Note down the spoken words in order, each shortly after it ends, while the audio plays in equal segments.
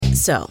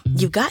So,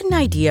 you've got an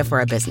idea for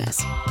a business,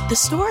 the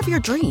store of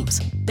your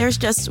dreams. There's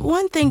just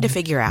one thing to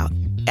figure out: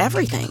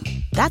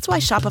 everything. That's why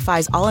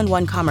Shopify's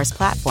all-in-one commerce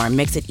platform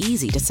makes it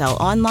easy to sell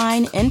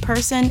online, in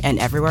person, and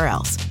everywhere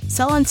else.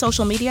 Sell on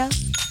social media,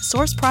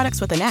 source products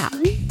with an app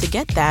to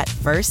get that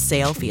first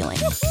sale feeling.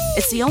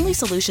 It's the only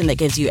solution that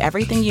gives you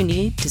everything you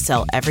need to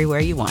sell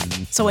everywhere you want.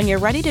 So when you're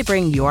ready to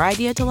bring your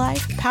idea to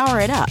life, power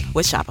it up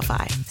with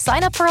Shopify.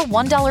 Sign up for a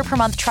 $1 per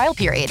month trial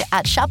period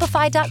at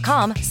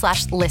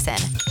shopify.com/listen.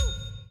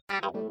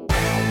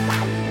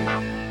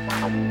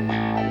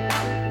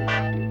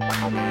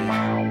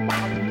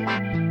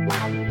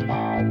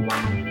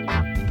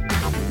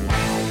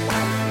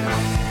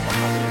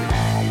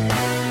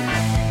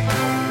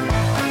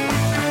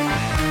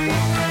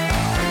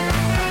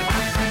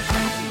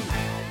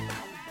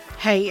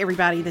 Hey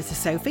everybody, this is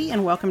Sophie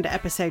and welcome to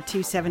episode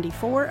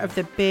 274 of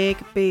the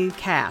Big Boo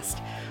Cast.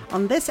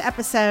 On this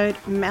episode,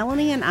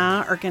 Melanie and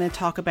I are going to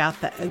talk about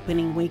the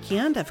opening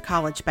weekend of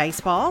college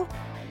baseball,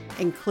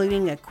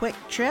 including a quick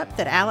trip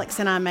that Alex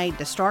and I made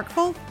to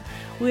Starkville.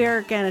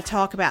 We're going to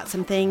talk about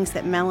some things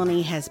that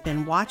Melanie has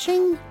been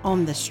watching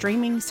on the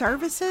streaming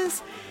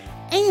services,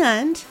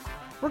 and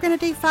we're going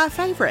to do 5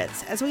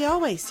 favorites, as we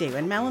always do,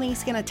 and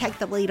Melanie's going to take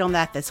the lead on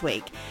that this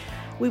week.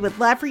 We would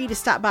love for you to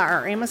stop by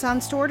our Amazon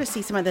store to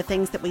see some of the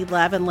things that we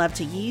love and love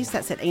to use.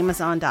 That's at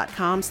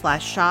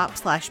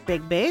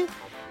amazon.com/shop/bigboo.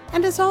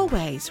 And as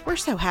always, we're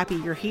so happy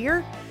you're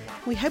here.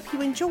 We hope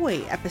you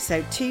enjoy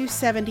episode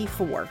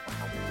 274.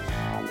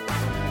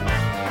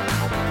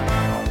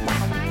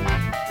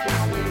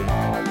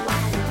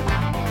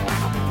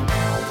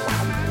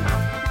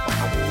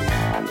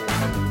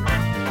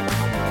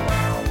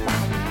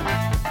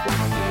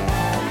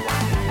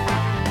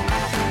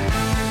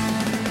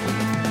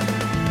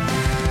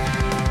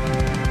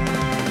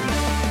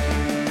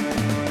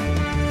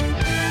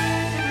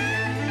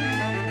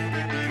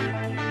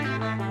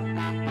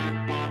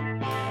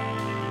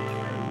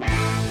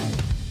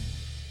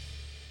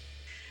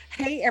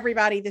 Hey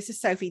everybody, this is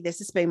Sophie.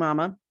 This is Big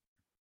Mama.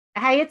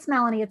 Hey, it's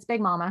Melanie. It's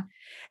Big Mama.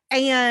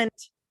 And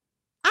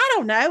I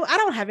don't know. I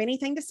don't have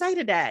anything to say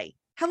today.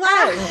 Hello.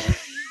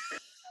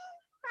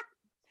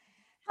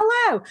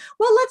 Hello.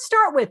 Well, let's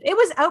start with, it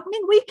was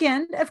opening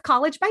weekend of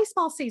college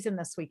baseball season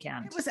this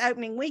weekend. It was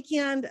opening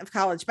weekend of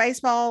college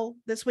baseball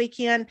this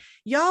weekend.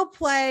 Did y'all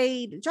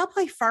play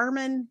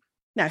Furman?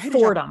 No,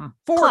 Fordham.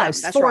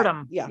 Close. That's Fordham.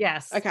 Right. Yeah.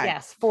 Yes. Okay.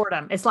 Yes.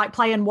 Fordham. It's like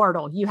playing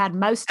Wordle. You had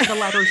most of the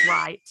letters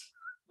right.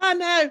 I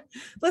know.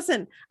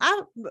 Listen,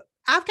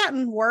 I've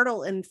gotten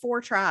Wordle in 4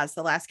 tries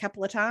the last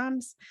couple of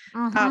times.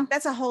 Mm-hmm.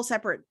 That's a whole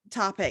separate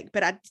topic,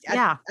 but I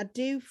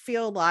do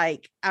feel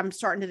like I'm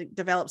starting to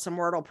develop some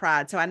Wordle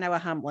pride. So I know a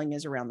humbling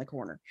is around the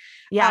corner.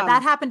 Yeah,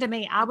 that happened to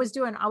me. I was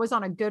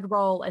on a good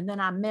roll and then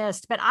I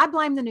missed, but I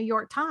blame the New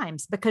York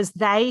Times because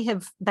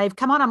they've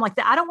come on. I'm like,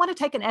 I don't want to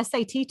take an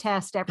SAT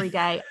test every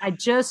day. I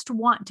just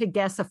want to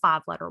guess a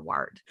 5-letter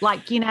word,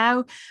 but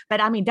I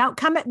mean, don't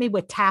come at me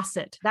with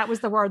tacit. That was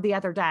the word the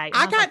other day.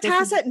 I got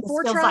tacit in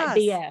 4 tries. Like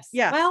BS.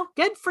 Yeah. Well,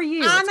 good for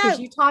you. I know. Because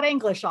you taught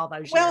English all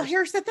those years. Well,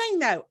 here's the thing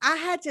though. I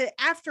had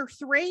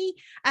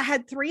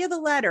 3 of the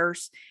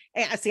letters.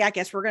 And see, I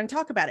guess we're going to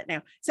talk about it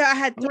now. So I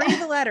had 3 of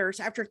the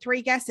letters after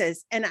 3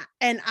 guesses, and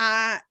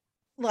I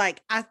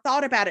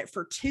thought about it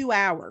for 2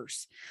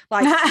 hours.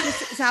 Like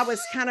as I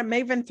was kind of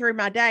moving through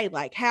my day,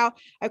 so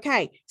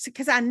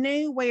because I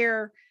knew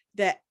where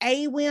the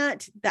A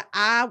went, the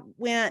I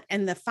went,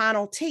 and the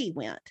final T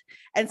went.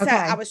 And so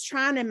I was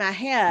trying in my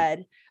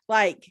head,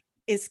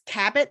 is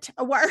Cabot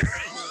a word?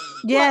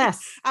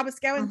 Yes. I was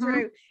going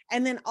through,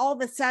 and then all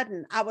of a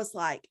sudden I was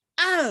like,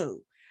 oh,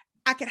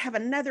 I could have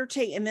another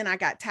T, and then I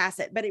got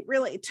tacit, but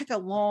it took a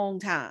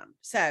long time.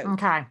 So,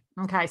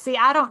 okay. See,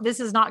 this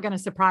is not going to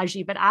surprise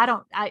you, but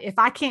if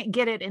I can't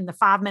get it in the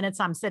 5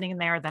 minutes I'm sitting in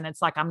there, then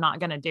it's like, I'm not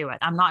going to do it.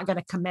 I'm not going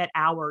to commit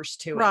hours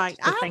to it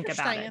to think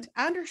about it.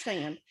 I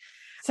understand.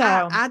 So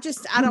I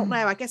don't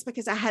know. I guess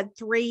because I had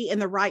 3 in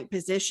the right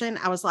position,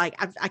 I was like,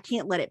 I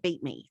can't let it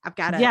beat me. I've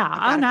got to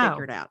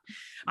figure it out.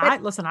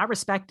 Listen, I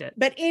respect it.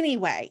 But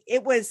anyway,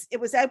 it was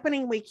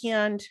opening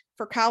weekend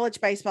for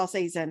college baseball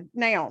season.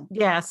 Now,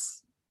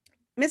 yes,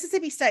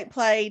 Mississippi State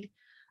played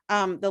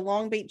the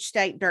Long Beach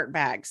State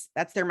Dirtbags.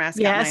 That's their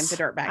mascot name, the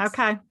Dirtbags.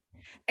 Okay.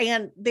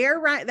 And they were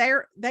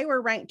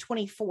ranked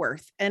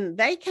 24th, and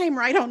they came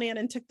right on in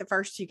and took the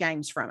first 2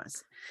 games from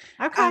us.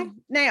 Okay.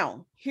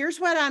 Now here's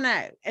what I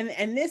know.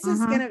 And this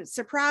is going to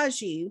surprise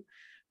you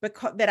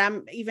because that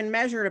I'm even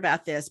measured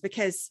about this,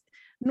 because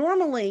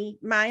normally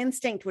my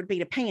instinct would be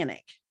to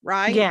panic,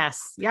 right?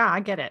 Yes. Yeah,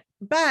 I get it.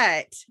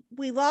 But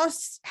we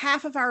lost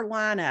half of our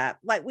lineup.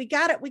 We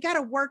got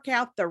to work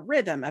out the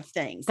rhythm of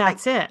things.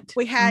 That's it.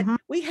 We had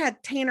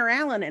Tanner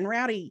Allen and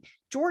Rowdy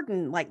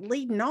Jordan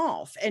leading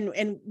off,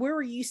 and we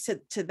were used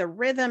to the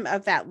rhythm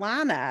of that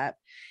lineup.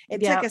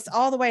 It took us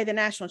all the way to the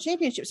national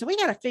championship. So we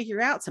got to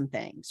figure out some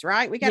things,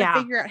 right? We got to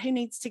figure out who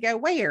needs to go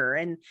where,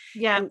 and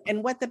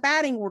what the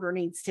batting order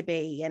needs to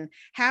be, and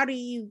how do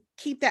you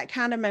keep that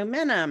kind of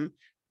momentum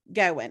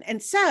going.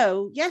 And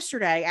so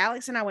yesterday,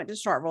 Alex and I went to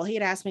Starkville. He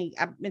had asked me,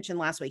 I mentioned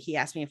last week, he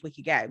asked me if we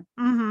could go.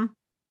 Mm-hmm.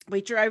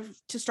 We drove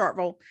to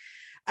Starkville.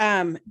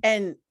 And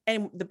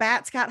the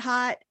bats got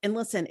hot, and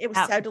listen, it was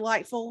so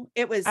delightful.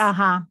 It was,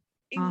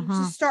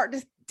 just start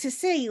to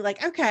see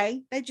like,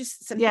 okay, they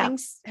just, some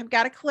things have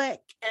got to click.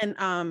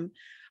 And,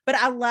 but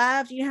I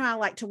loved, you know, how I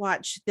like to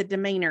watch the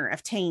demeanor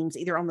of teams,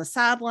 either on the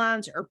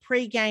sidelines or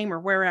pregame or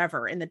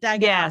wherever in the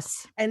dugout.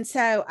 Yes. And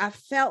so I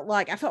felt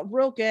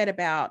real good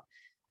about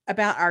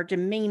our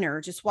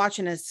demeanor, just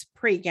watching us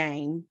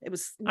pregame. It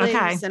was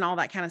loose and all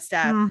that kind of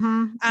stuff.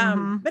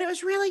 But it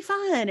was really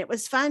fun. It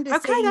was fun to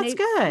see. That's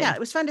good. Yeah, it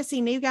was fun to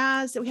see new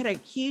guys. We had a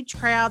huge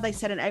crowd. They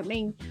set an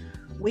opening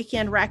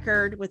weekend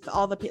record with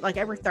all the like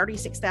over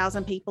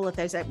 36,000 people at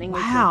those opening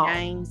weekend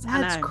games.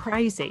 That's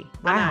crazy.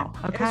 Wow.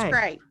 Okay. It was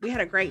great. We had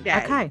a great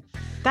day. Okay.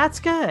 That's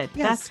good.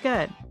 Yes. That's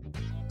good.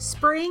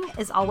 Spring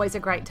is always a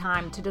great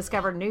time to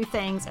discover new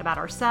things about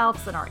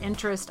ourselves and our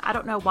interests. I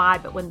don't know why,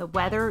 but when the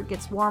weather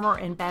gets warmer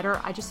and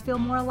better, I just feel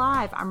more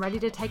alive. I'm ready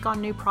to take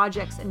on new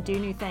projects and do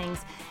new things.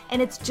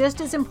 And it's just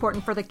as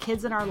important for the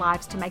kids in our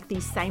lives to make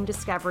these same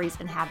discoveries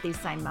and have these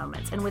same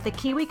moments. And with a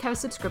KiwiCo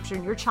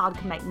subscription, your child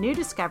can make new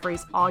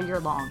discoveries all year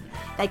long.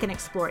 They can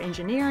explore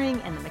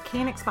engineering and the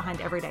mechanics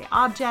behind everyday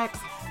objects,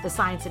 the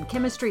science and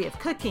chemistry of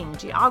cooking,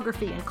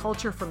 geography and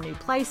culture from new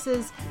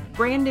places,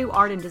 brand new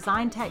art and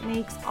design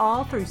techniques,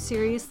 all through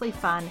seriously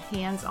fun,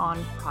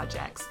 hands-on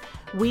projects.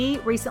 We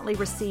recently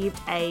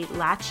received a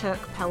latch hook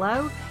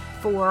pillow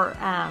for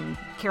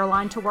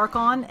Caroline to work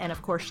on, and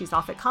of course she's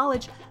off at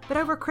college, but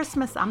over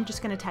Christmas I'm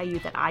just going to tell you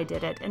that I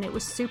did it, and it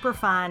was super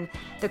fun.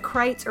 The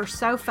crates are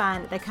so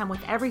fun. They come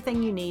with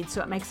everything you need,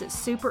 so it makes it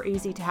super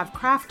easy to have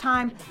craft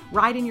time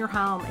right in your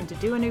home and to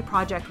do a new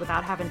project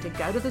without having to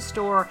go to the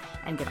store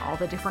and get all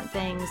the different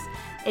things.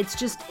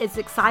 It's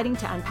exciting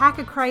to unpack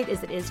a crate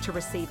as it is to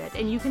receive it,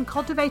 and you can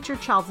cultivate your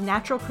child's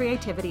natural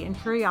creativity and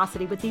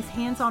curiosity with these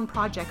hands-on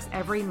projects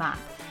every month.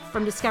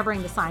 From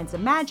discovering the science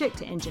of magic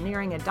to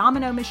engineering a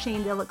domino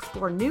machine, they'll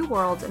explore new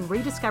worlds and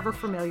rediscover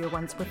familiar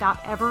ones without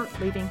ever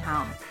leaving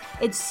home.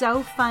 It's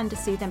so fun to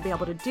see them be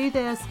able to do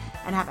this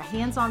and have a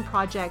hands-on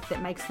project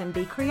that makes them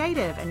be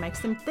creative and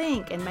makes them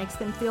think and makes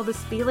them feel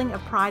this feeling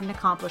of pride and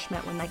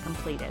accomplishment when they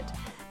complete it.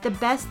 The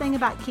best thing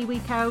about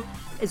KiwiCo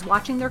is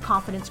watching their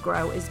confidence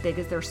grow as big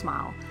as their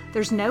smile.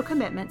 There's no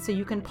commitment, so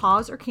you can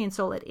pause or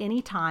cancel at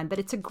any time, but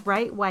it's a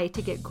great way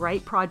to get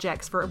great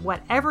projects for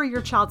whatever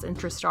your child's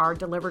interests are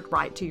delivered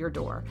right to your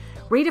door.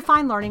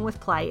 Redefine learning with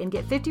play and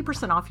get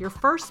 50% off your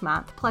first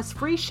month plus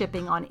free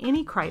shipping on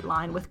any crate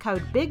line with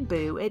code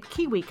BIGBOO at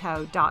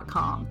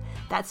kiwico.com.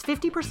 That's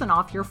 50%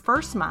 off your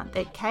first month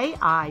at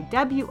kiwico.com,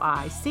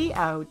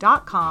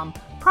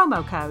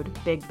 promo code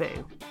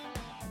BIGBOO.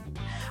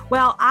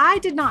 Well, I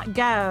did not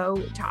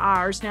go to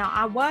ours. Now,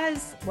 I'll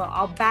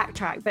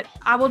backtrack, but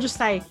I will just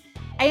say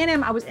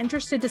A&M, I was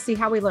interested to see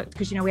how we looked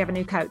because, we have a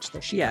new coach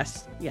this year.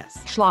 Yes.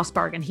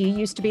 Schlossberg, and he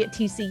used to be at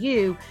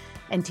TCU,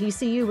 and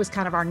TCU was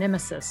kind of our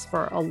nemesis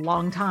for a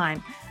long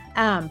time.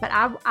 But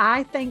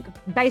I think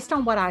based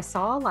on what I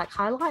saw, like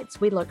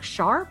highlights, we look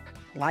sharp.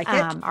 Like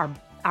it.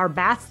 Our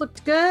bats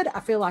looked good. I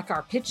feel like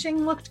our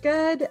pitching looked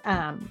good.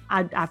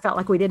 I felt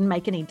like we didn't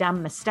make any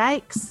dumb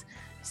mistakes.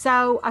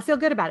 So I feel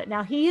good about it.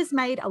 Now, he has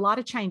made a lot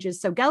of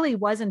changes. So Gully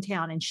was in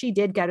town and she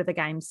did go to the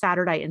game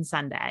Saturday and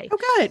Sunday. Oh,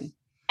 good.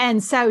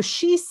 And so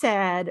she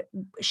said,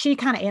 she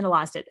kind of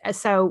analyzed it.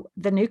 So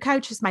the new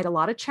coach has made a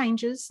lot of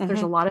changes. Mm-hmm.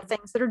 There's a lot of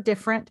things that are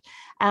different.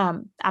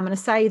 I'm going to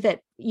say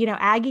that,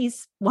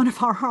 Aggies, one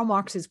of our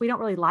hallmarks is we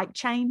don't really like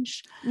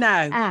change.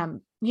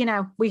 No.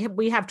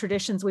 We have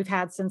traditions we've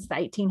had since the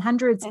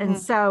 1800s. Mm-hmm. And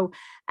so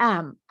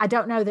I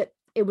don't know that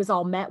it was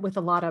all met with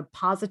a lot of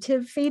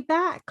positive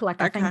feedback.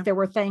 I think there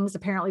were things,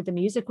 apparently the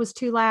music was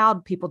too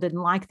loud. People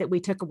didn't like that we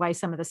took away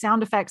some of the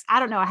sound effects.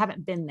 I don't know. I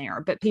haven't been there,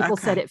 but people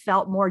said it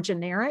felt more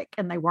generic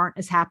and they weren't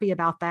as happy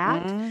about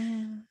that.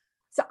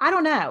 So I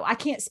don't know. I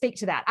can't speak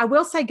to that. I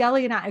will say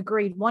Gully and I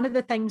agreed. One of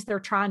the things they're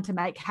trying to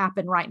make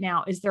happen right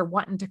now is they're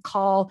wanting to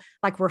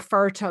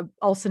refer to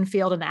Olsen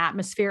Field and the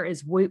atmosphere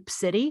as Whoop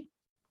City.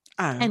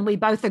 Oh. And we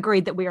both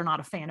agreed that we are not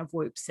a fan of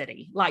Whoop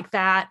City like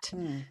that.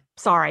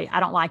 Sorry, I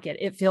don't like it.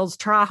 It feels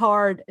try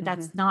hard. Mm-hmm.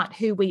 That's not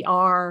who we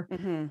are.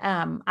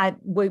 Mm-hmm.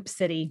 Whoop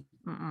City.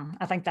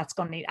 I think that's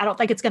I don't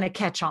think it's going to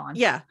catch on.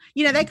 Yeah.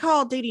 They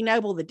call Dudy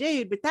Noble the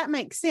dude, but that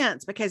makes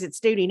sense because it's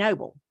Dudy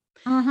Noble.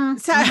 Mm-hmm.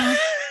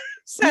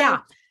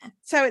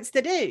 So it's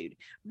the dude,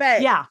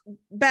 but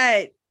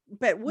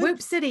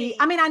Whoop City.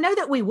 I mean, I know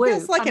that we whoop.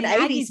 It's like an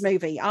 80s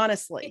movie,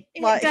 honestly.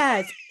 It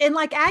does. And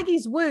like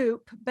Aggies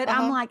whoop, but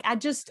I'm like,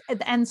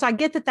 and so I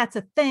get that that's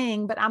a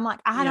thing, but I'm like,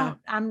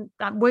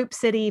 Whoop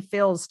City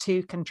feels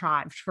too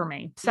contrived for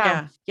me.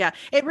 So yeah,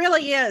 it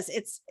really is.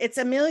 It's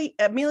Emilio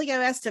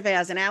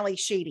Estevez and Ali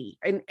Sheedy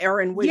in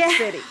Whoop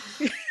City.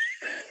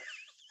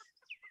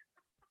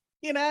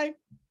 They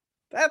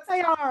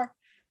are.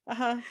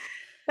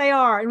 They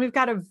are. And we've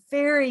got a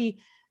very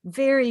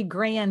very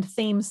grand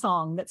theme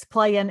song that's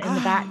playing in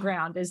the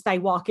background as they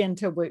walk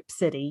into Whoop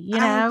City, you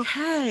know?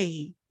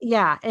 Okay.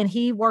 Yeah. And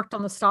he worked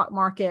on the stock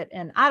market,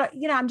 and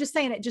I'm just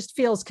saying it just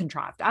feels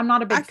contrived. I'm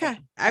not a big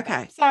fan.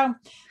 Okay. So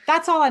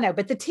that's all I know.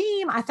 But the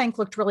team, I think,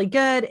 looked really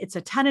good. It's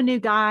a ton of new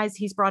guys.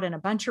 He's brought in a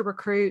bunch of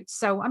recruits.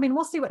 So, I mean,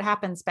 we'll see what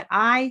happens. But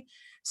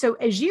so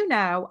as you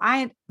know,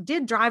 I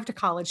did drive to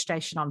College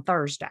Station on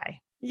Thursday.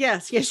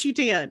 Yes, you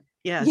did.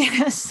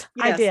 Yes,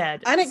 I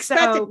did.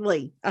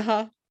 Unexpectedly.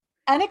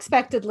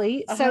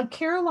 Unexpectedly. So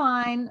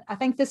Caroline, I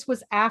think this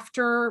was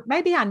after,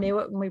 maybe I knew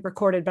it when we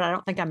recorded, but I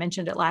don't think I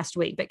mentioned it last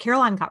week, but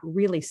Caroline got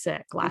really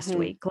sick last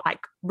week, like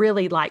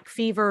really like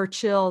fever,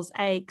 chills,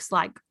 aches,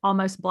 like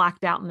almost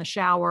blacked out in the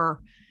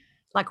shower,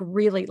 like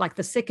really like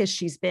the sickest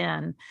she's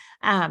been.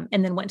 And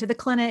then went to the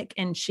clinic,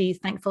 and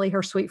thankfully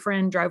her sweet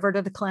friend drove her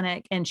to the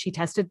clinic, and she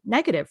tested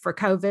negative for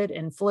COVID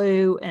and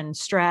flu and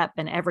strep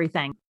and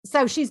everything.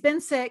 So she's been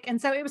sick.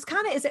 And so it was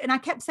and I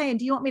kept saying,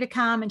 do you want me to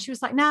come? And she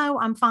was like, no,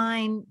 I'm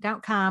fine.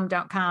 Don't come.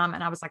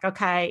 And I was like,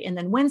 okay. And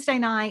then Wednesday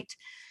night,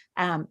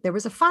 there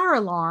was a fire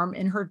alarm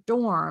in her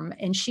dorm,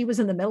 and she was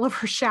in the middle of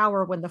her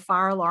shower when the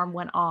fire alarm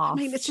went off.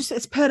 I mean,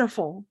 it's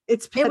pitiful.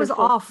 It was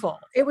awful.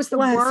 It was the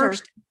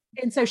worst.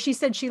 And so she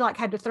said she like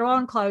had to throw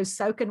on clothes,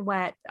 soaking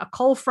wet. A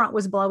cold front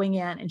was blowing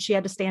in, and she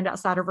had to stand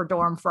outside of her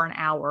dorm for an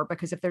hour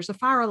because if there's a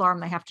fire alarm,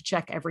 they have to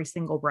check every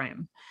single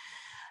room.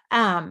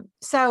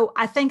 So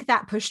I think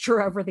that pushed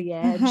her over the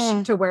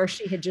edge to where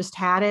she had just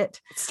had it.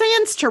 It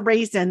stands to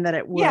reason that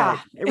it would. Yeah,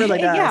 it really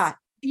does. Yeah.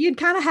 You'd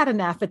kind of had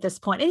enough at this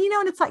point. And,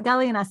 and it's like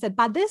Gully and I said,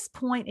 by this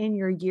point in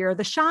your year,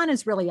 the shine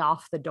is really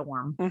off the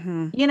dorm.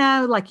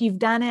 Like you've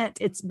done it.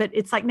 But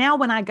it's like now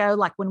when I go,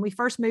 like when we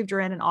first moved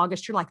her in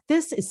August, you're like,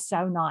 this is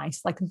so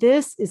nice. Like,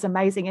 this is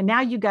amazing. And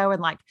now you go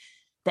and like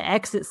the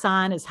exit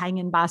sign is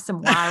hanging by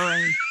some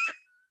wiring.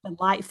 The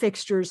light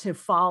fixtures have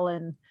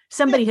fallen.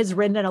 Somebody has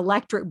ridden an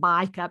electric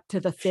bike up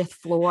to the 5th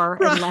floor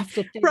and left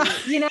it there.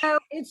 Right.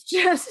 It's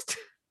just,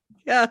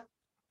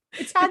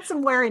 it's had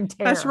some wear and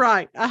tear. That's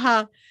right.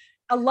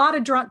 A lot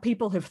of drunk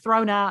people have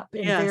thrown up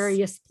in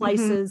various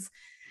places.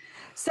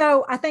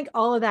 So I think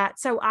all of that.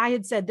 So I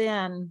had said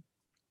then,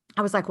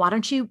 I was like, why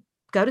don't you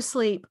go to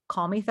sleep,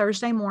 call me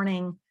Thursday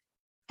morning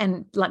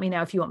and let me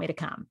know if you want me to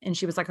come. And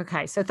she was like,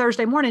 okay. So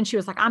Thursday morning, she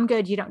was like, I'm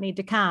good. You don't need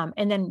to come.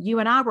 And then you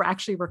and I were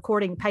actually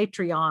recording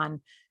Patreon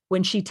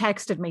when she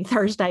texted me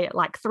Thursday at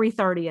like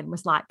 3:30 and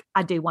was like,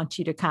 I do want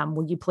you to come.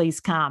 Will you please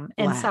come?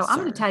 And so I'm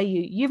going to tell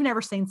you, you've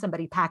never seen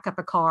somebody pack up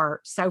a car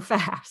so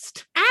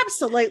fast.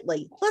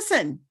 Absolutely.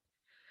 Listen.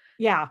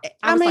 Yeah.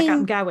 I was like,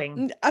 I'm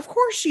going. Of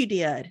course you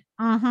did.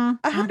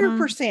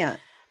 100%.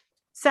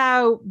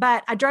 So,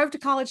 but I drove to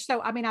college.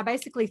 So, I mean, I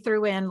basically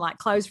threw in like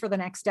clothes for the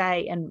next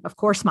day. And of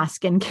course my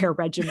skincare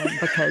regimen,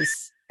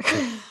 because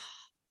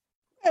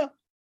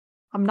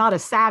I'm not a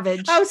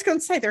savage. I was going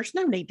to say, there's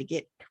no need to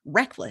get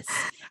reckless.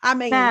 I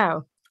mean,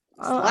 no.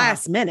 It's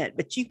last minute,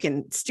 but you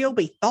can still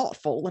be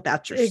thoughtful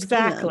about your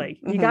skin.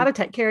 You got to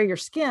take care of your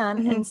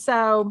skin. And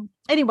so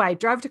anyway,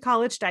 drove to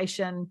College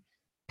Station,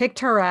 picked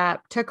her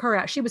up, took her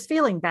out. She was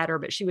feeling better,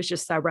 but she was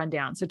just so run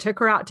down. So took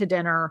her out to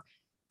dinner,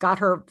 got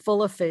her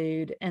full of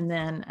food, and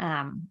then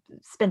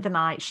spent the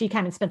night. She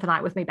came and spent the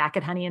night with me back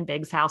at Honey and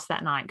Big's house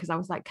that night. Cause I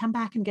was like, come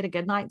back and get a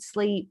good night's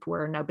sleep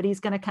where nobody's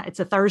going to come. It's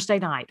a Thursday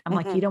night. I'm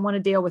like, you don't want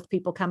to deal with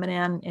people coming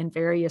in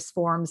various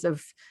forms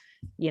of,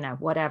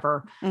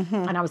 whatever.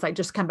 And I was like,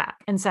 just come back.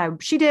 And so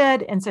she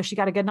did. And so she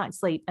got a good night's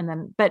sleep. And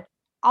then, but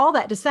all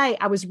that to say,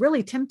 I was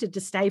really tempted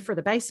to stay for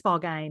the baseball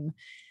game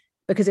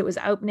because it was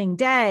opening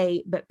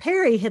day, but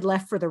Perry had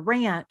left for the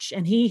ranch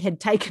and he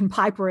had taken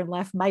Piper and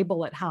left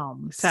Mabel at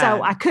home.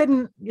 So I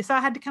couldn't, so I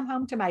had to come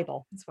home to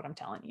Mabel. That's what I'm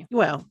telling you.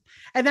 Well,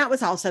 and that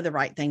was also the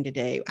right thing to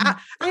do. I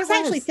was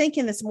actually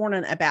thinking this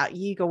morning about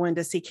you going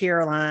to see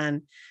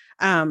Caroline.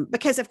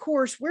 Because of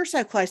course we're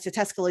so close to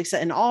Tuscaloosa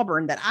and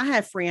Auburn that I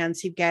have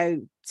friends who go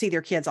see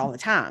their kids all the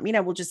time.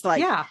 We'll just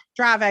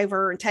drive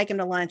over and take them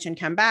to lunch and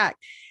come back.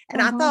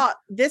 And I thought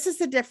this is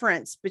the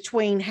difference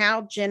between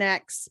how Gen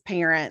X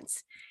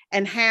parents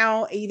and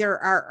how either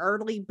our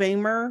early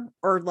boomer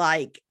or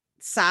like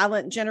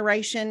silent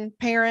generation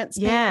parents.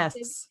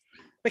 Yes.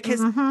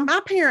 Because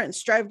my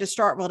parents drove to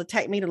Starkville to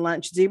take me to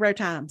lunch 0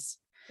 times.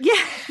 Yeah.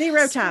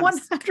 0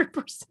 times.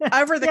 100%.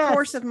 Over the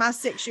course of my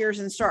 6 years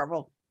in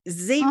Starkville.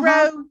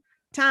 0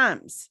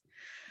 times.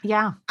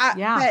 Yeah.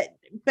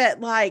 But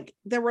like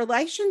the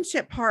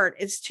relationship part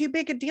is too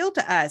big a deal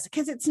to us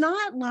because it's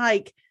not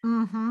like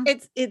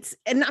it's,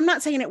 and I'm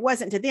not saying it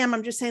wasn't to them.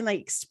 I'm just saying they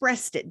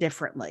expressed it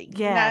differently.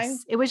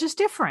 Yes. It was just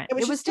different.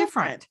 It was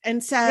different.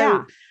 And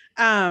so,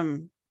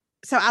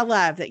 so I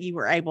love that you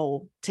were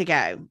able to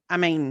go. I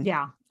mean,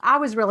 I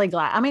was really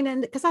glad. I mean,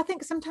 and because I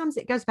think sometimes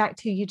it goes back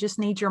to, you just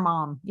need your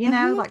mom,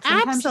 like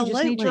sometimes you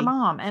just need your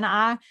mom. And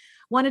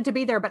wanted to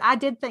be there. But I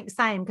did think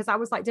same, because I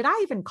was like, did I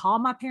even call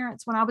my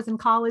parents when I was in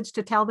college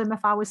to tell them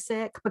if I was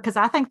sick? Because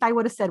I think they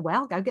would have said,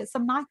 well, go get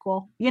some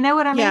NyQuil. You know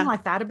what I mean?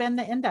 Like that'd have been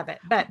the end of it.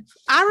 But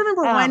I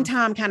remember one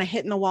time kind of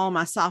hitting the wall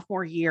my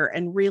sophomore year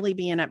and really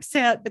being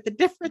upset. But the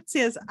difference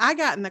is I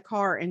got in the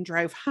car and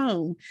drove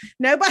home.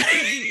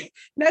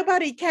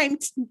 Nobody came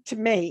to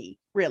me,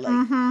 really.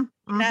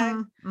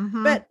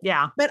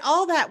 But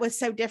all that was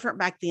so different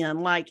back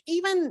then. Like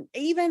even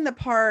the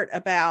part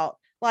about,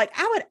 like,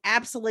 I would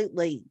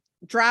absolutely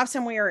drive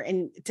somewhere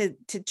and to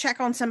check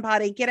on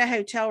somebody, get a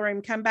hotel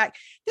room, come back.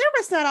 There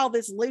was not all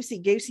this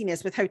loosey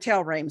goosiness with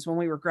hotel rooms when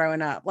we were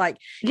growing up. Like,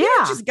 you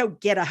didn't just go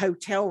get a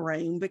hotel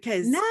room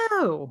because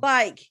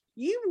like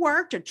you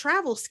worked a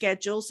travel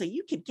schedule so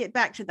you could get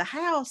back to the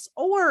house.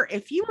 Or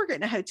if you were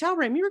getting a hotel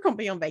room, you were going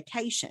to be on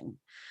vacation.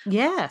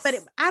 Yes. But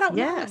I don't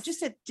know,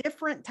 just a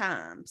different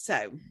time.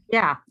 So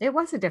yeah, it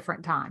was a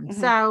different time.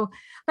 So,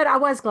 but I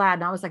was glad.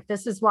 And I was like,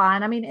 this is why.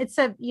 And I mean, it's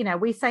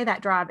we say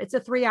that drive, it's a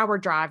 3-hour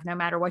drive, no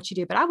matter what you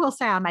do, but I will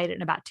say I made it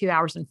in about 2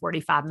 hours and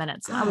 45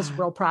 minutes. And I was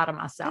real proud of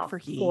myself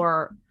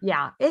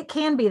it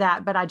can be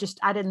that, but I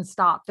didn't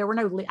stop.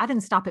 I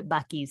didn't stop at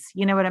Buc-ee's.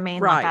 You know what I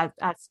mean? Right. Like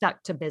I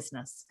stuck to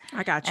business.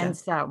 I got you. And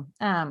so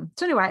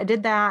anyway, I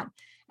did that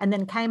and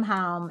then came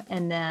home,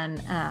 and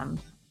then,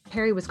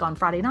 Perry was gone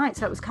Friday night.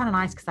 So it was kind of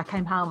nice because I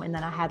came home and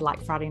then I had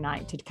like Friday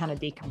night to kind of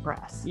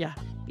decompress. Yeah.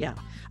 Yeah.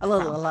 A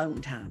little alone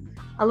time.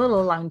 A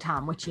little alone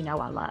time, which I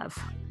love.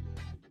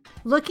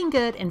 Looking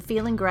good and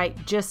feeling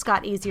great just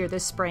got easier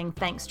this spring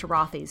thanks to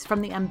Rothy's. From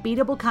the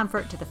unbeatable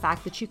comfort to the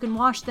fact that you can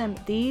wash them,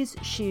 these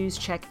shoes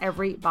check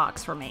every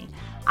box for me.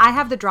 I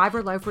have the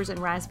driver loafers in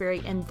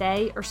raspberry, and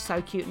they are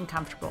so cute and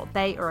comfortable.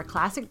 They are a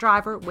classic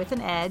driver with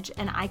an edge,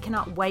 and I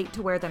cannot wait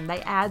to wear them. They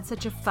add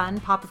such a fun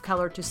pop of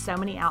color to so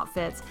many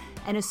outfits.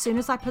 And as soon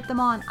as I put them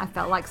on, I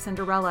felt like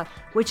Cinderella,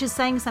 which is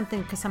saying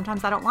something because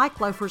sometimes I don't like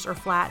loafers or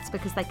flats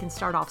because they can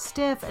start off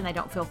stiff and they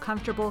don't feel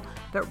comfortable,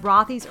 but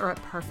Rothy's are a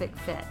perfect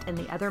fit. And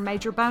the other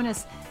major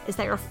bonus is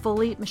they are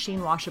fully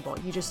machine washable.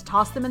 You just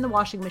toss them in the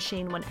washing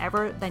machine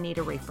whenever they need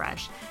a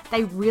refresh.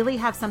 They really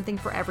have something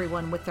for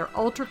everyone with their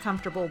ultra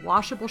comfortable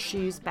washable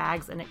shoes,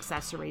 bags, and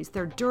accessories.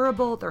 They're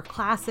durable, they're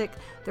classic,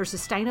 they're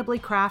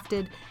sustainably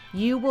crafted.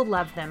 You will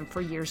love them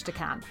for years to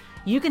come.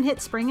 You can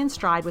hit spring in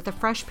stride with a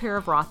fresh pair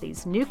of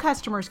Rothy's. New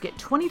customers get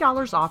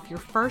 $20 off your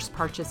first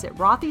purchase at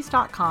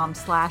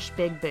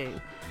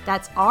rothys.com/bigboo.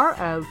 That's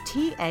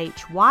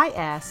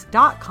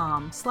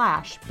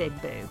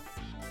ROTHYS.com/bigboo.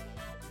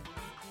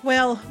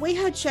 Well, we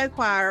had show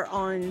choir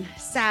on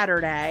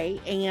Saturday,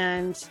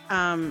 and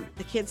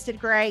the kids did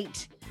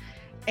great.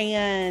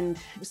 And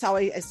it's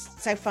always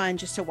so fun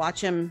just to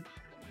watch them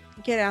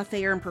get out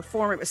there and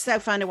perform. It was so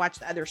fun to watch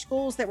the other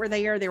schools that were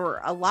there. There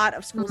were a lot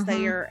of schools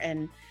there,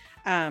 and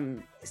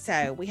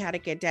so we had a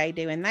good day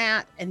doing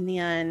that. And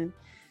then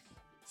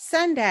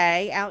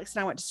Sunday, Alex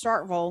and I went to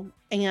Starkville,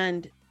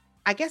 and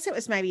I guess it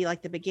was maybe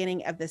like the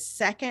beginning of the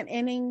second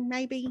inning,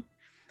 maybe.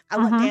 I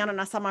looked down and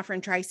I saw my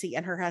friend Tracy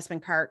and her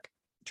husband Kirk.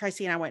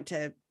 Tracy and I went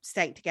to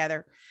state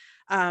together.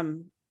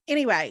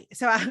 Anyway,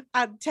 so I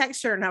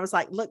texted her and I was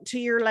like, look to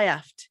your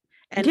left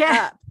and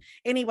up.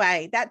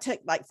 Anyway, that took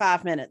like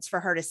 5 minutes for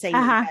her to see me.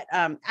 But,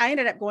 I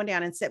ended up going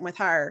down and sitting with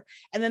her.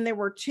 And then there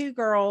were 2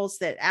 girls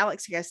that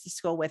Alex goes to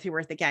school with who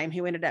were at the game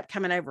who ended up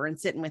coming over and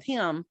sitting with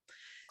him.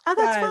 Oh,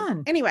 that's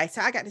fun. Anyway,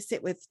 so I got to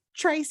sit with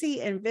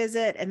Tracy and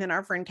visit. And then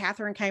our friend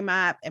Catherine came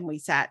up and we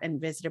sat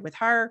and visited with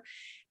her.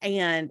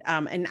 And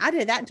I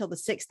did that until the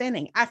 6th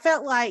inning. I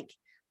felt like,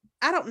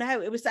 I don't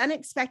know, it was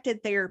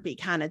unexpected therapy,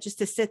 kind of just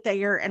to sit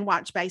there and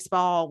watch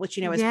baseball, which,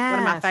 is one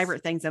of my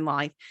favorite things in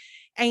life.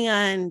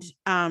 And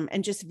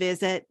just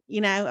visit,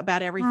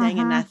 about everything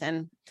and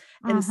nothing.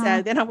 And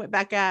so then I went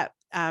back up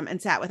and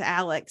sat with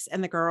Alex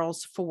and the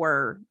girls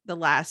for the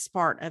last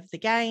part of the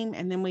game.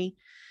 And then we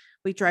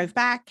drove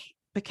back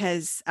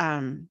because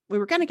we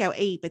were going to go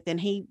eat, but then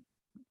he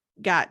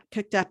got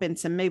cooked up in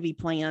some movie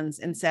plans.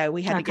 And so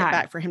we had to get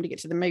back for him to get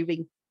to the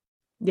movie.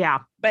 Yeah.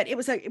 But it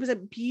was a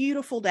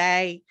beautiful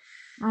day.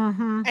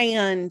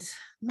 And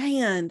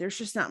man, there's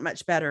just not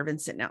much better than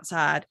sitting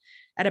outside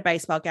at a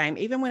baseball game,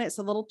 even when it's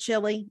a little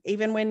chilly,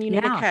 even when you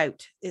need a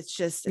coat. It's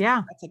just,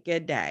 it's a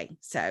good day.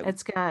 So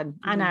it's good.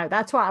 I know.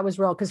 That's why I was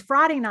real, because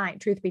Friday night,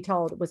 truth be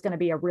told, it was going to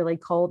be a really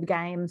cold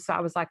game. So I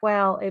was like,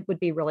 well, it would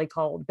be really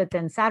cold. But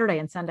then Saturday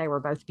and Sunday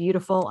were both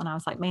beautiful. And I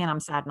was like, man, I'm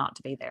sad not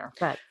to be there.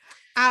 But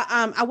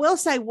I will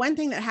say one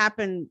thing that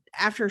happened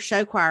after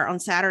show choir on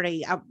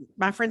Saturday.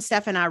 My friend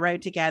Steph and I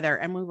rode together,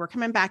 and we were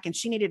coming back, and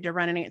she needed to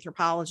run an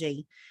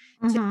Anthropologie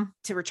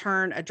to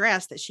return a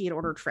dress that she had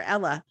ordered for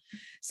Ella.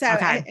 So,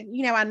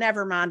 I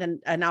never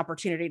mind an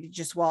opportunity to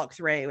just walk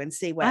through and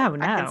see what I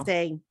can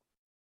see.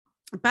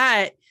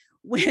 But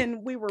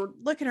when we were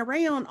looking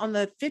around on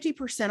the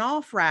 50%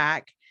 off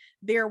rack,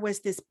 there was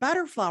this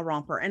butterfly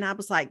romper, and I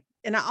was like,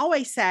 and I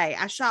always say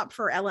I shop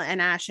for Ella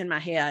and Ash in my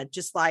head,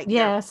 just like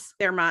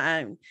they're my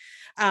own.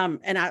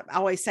 And I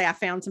always say I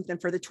found something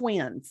for the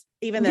twins,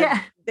 even though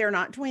they're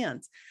not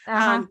twins.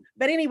 But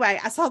anyway,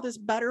 I saw this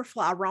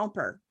butterfly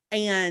romper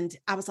And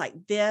I was like,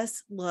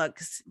 this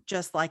looks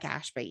just like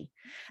Ashby.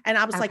 And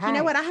I was like, you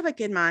know what? I have a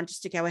good mind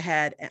just to go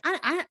ahead and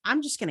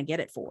I'm just going to get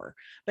it for her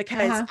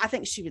because I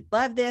think she would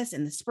love this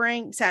in the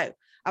spring. So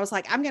I was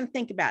like, I'm going to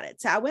think about it.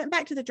 So I went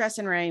back to the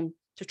dressing room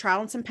to try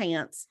on some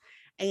pants.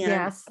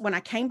 And when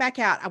I came back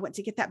out, I went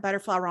to get that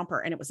butterfly romper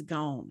and it was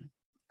gone.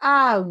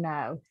 Oh,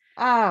 no.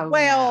 Oh,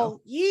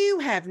 well, you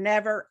have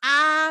never.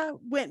 I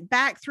went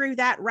back through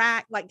that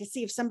rack, like to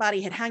see if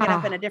somebody had hung it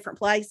up in a different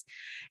place.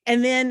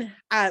 And then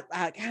I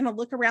kind of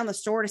look around the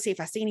store to see if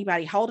I see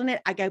anybody holding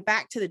it. I go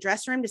back to the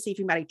dressing room to see if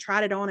anybody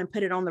tried it on and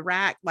put it on the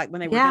rack, like when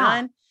they were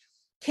done.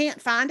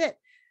 Can't find it.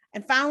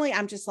 And finally,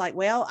 I'm just like,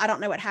 well, I don't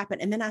know what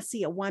happened. And then I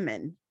see a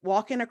woman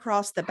walking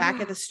across the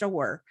back of the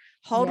store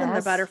holding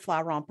the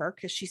butterfly romper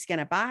because she's going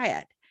to buy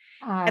it.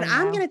 And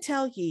I'm going to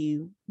tell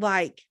you,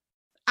 like,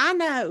 I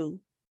know,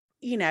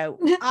 you know,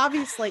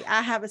 obviously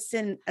I have a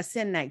sin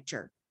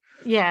nature.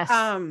 Yes.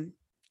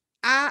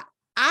 I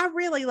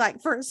really,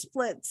 like, for a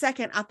split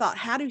second, I thought,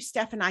 how do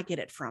Steph and I get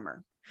it from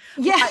her?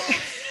 Yeah.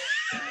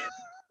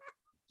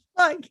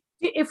 Like,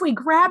 if we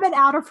grab it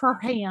out of her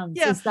hands,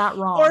 is that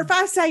wrong? Or if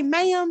I say,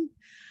 ma'am,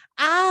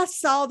 I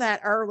saw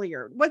that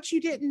earlier. What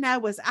you didn't know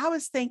was I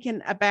was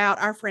thinking about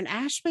our friend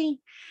Ashby.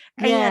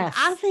 And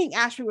I think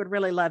Ashby would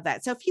really love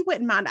that. So if you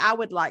wouldn't mind, I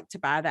would like to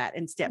buy that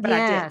instead, but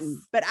I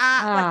didn't. But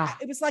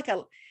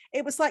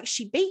it was like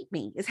she beat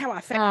me is how I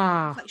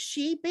felt. Like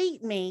she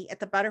beat me at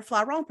the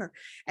butterfly romper.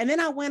 And then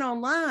I went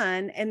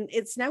online and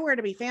it's nowhere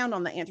to be found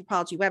on the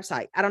Anthropologie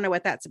website. I don't know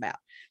what that's about.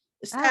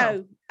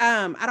 So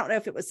I don't know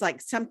if it was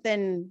like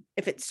something,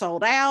 if it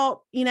sold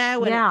out, you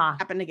know, and it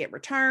happened to get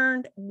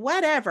returned,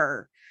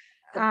 whatever.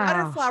 The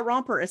butterfly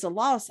romper is a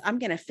loss I'm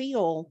going to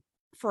feel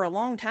for a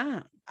long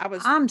time.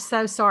 I'm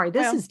so sorry.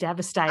 This is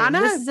devastating. I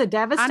know. This is a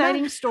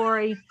devastating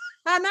story.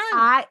 I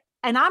know.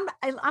 I'm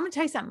going to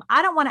tell you something.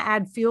 I don't want to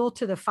add fuel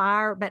to the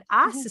fire, but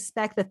I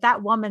suspect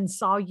that woman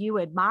saw you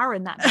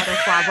admiring that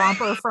butterfly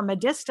romper from a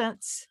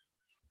distance.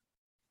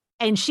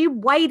 And she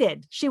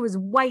was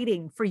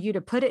waiting for you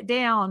to put it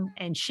down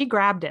and she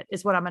grabbed it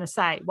is what I'm going to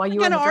say while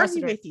you were in the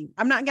dressing room. With you.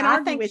 I'm not going to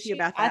argue with you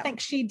about that. I think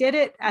she did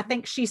it. I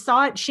think she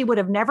saw it. She would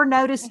have never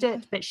noticed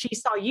it, but she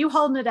saw you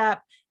holding it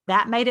up.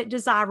 That made it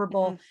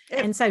desirable.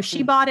 And so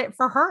she bought it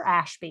for her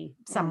Ashby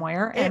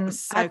somewhere. And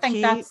so I think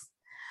cute.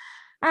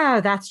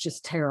 That's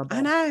just terrible.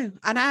 I know.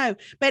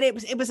 But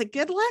it was a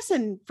good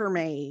lesson for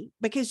me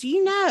because,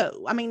 you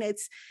know, I mean,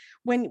 it's,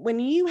 when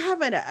you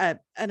have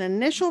an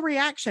initial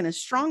reaction as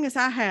strong as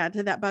I had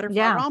to that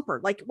butterfly romper,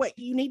 like what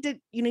you need to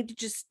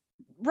just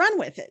run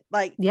with it.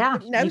 Like, no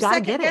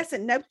second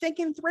guessing, no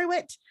thinking through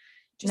it.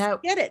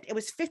 Just get it. It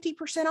was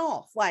 50%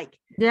 off, like,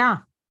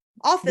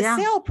 off the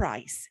sale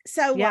price.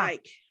 So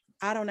like,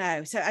 I don't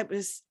know. So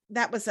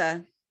that was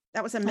a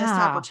missed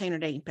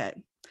opportunity, but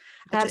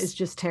that is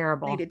just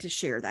terrible. Needed to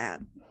share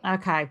that.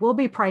 Okay. We'll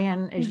be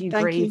praying as you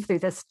grieve through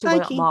this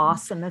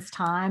loss and this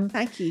time.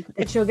 Thank you.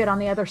 That you'll get on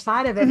the other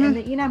side of it. And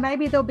that, you know,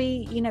 maybe there'll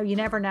be, you know, you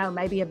never know,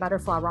 maybe a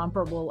butterfly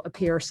romper will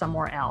appear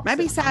somewhere else.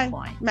 Maybe so.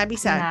 Maybe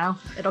so. You know,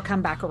 it'll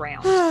come back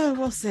around. Oh,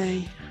 we'll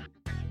see.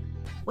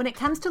 When it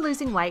comes to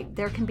losing weight,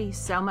 there can be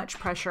so much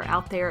pressure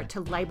out there to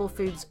label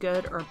foods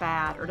good or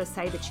bad, or to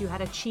say that you had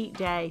a cheat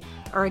day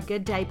or a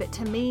good day. But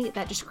to me,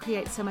 that just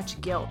creates so much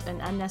guilt and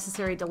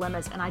unnecessary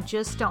dilemmas. And I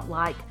just don't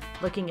like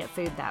looking at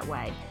food that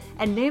way.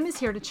 And Noom is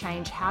here to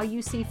change how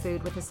you see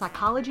food with a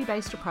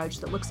psychology-based approach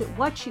that looks at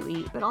what you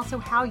eat, but also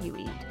how you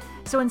eat.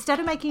 So instead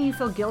of making you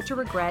feel guilt or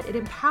regret, it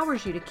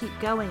empowers you to keep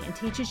going and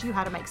teaches you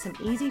how to make some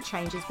easy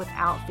changes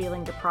without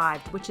feeling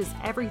deprived, which is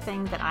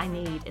everything that I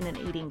need in an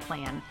eating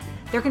plan.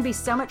 There can be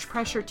so much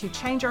pressure to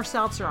change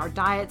ourselves or our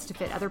diets to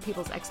fit other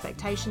people's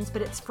expectations,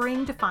 but it's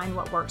freeing to find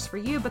what works for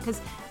you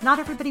because not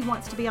everybody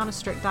wants to be on a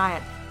strict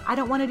diet. I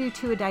don't want to do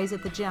 2-a-days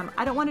at the gym.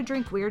 I don't want to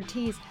drink weird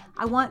teas.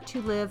 I want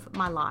to live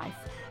my life.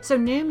 So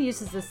Noom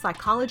uses this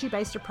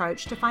psychology-based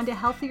approach to find a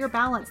healthier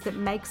balance that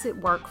makes it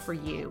work for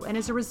you. And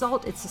as a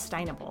result, it's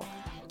sustainable.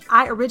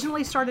 I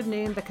originally started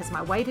Noom because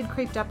my weight had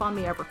creeped up on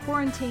me over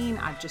quarantine.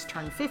 I've just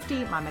turned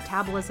 50. My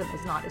metabolism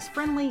is not as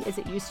friendly as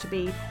it used to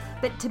be.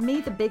 But to me,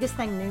 the biggest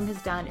thing Noom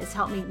has done is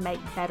help me make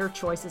better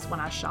choices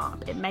when I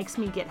shop. It makes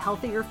me get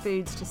healthier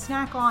foods to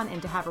snack on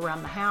and to have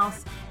around the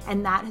house.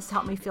 And that has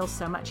helped me feel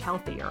so much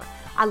healthier.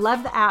 I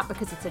love the app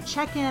because it's a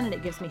check-in and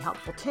it gives me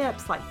helpful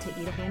tips like to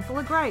eat a handful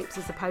of grapes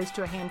as opposed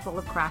to a handful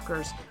of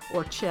crackers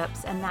or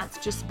chips. And that's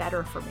just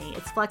better for me.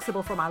 It's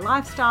flexible for my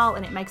lifestyle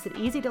and it makes it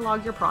easy to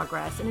log your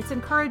progress. And it's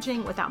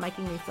encouraging without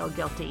making me feel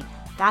guilty.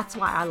 That's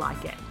why I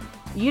like it.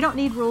 You don't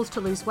need rules to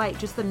lose weight,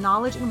 just the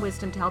knowledge and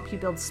wisdom to help you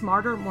build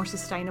smarter, more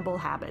sustainable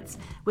habits.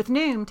 With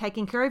Noom,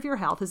 taking care of your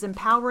health is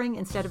empowering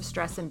instead of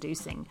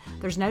stress-inducing.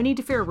 There's no need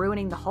to fear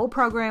ruining the whole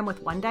program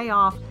with one day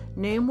off.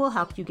 Noom will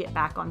help you get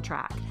back on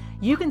track.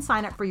 You can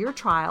sign up for your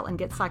trial and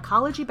get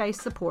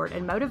psychology-based support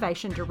and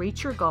motivation to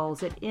reach your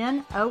goals at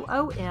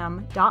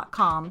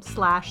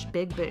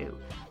noom.com/bigboo.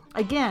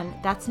 Again,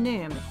 that's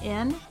Noom,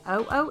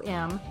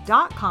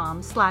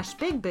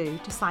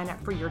 noom.com/bigboo to sign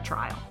up for your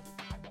trial.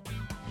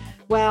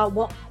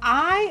 Well,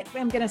 I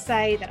am going to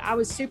say that I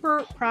was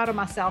super proud of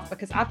myself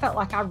because I felt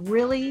like I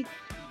really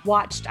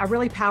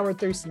powered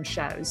through some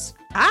shows.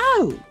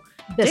 Oh,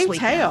 this do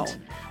weekend. tell.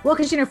 Well,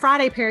 because,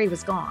 Friday Perry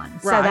was gone.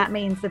 So Right. that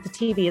means that the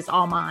TV is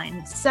all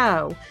mine.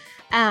 So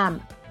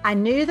I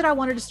knew that I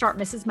wanted to start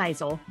Mrs.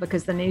 Maisel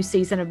because the new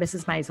season of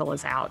Mrs. Maisel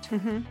is out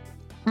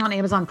on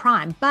Amazon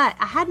Prime. But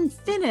I hadn't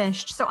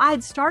finished. So I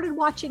had started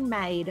watching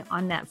Maid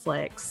on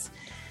Netflix.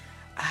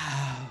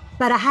 Oh.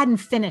 But I hadn't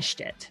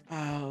finished it.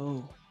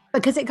 Oh.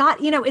 Because it got,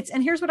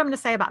 and here's what I'm going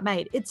to say about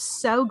Maid. It's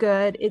so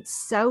good. It's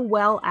so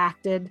well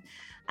acted.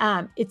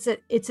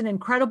 It's an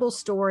incredible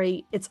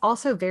story. It's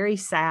also very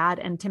sad.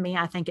 And to me,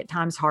 I think at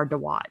times hard to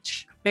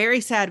watch.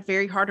 Very sad,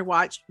 very hard to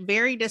watch,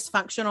 very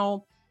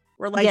dysfunctional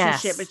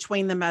relationship Yes.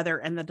 between the mother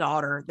and the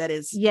daughter that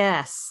is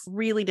Yes.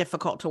 really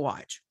difficult to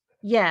watch.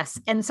 Yes.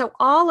 And so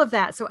all of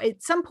that. So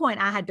at some point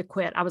I had to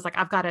quit. I was like,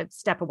 I've got to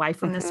step away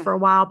from this for a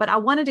while, but I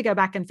wanted to go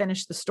back and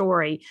finish the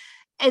story.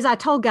 As I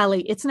told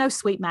Gully, it's no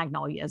Sweet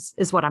Magnolias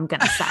is what I'm going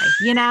to say,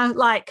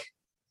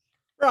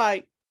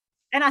 Right.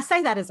 and I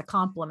say that as a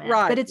compliment,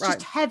 Right, but it's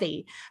just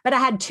heavy. But I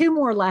had 2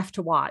 more left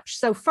to watch.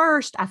 So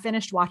first I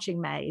finished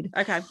watching Maid.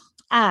 Okay.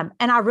 And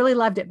I really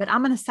loved it, but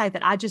I'm going to say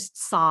that I just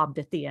sobbed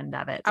at the end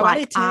of it. Oh, I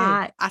did too.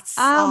 I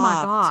Oh my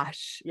sobbed.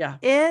 gosh. Yeah.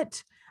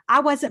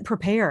 I wasn't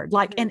prepared.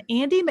 And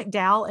Andie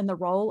MacDowell in the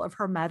role of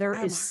her mother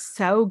Oh is my-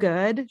 so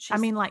good.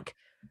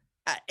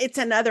 It's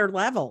another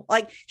level.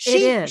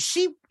 is.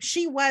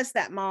 She was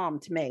that mom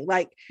to me.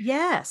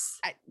 Yes.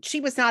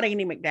 She was not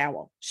Andie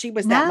MacDowell. She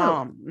was that No.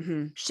 mom.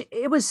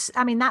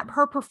 Mhm.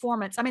 Her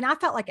performance. I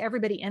felt like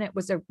everybody in it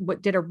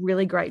did a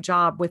really great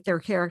job with their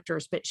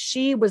characters, but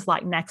she was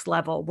like next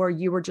level where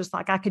you were just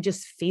like, I could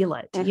just feel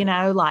it,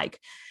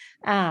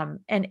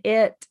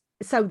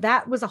 so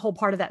that was a whole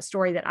part of that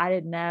story that I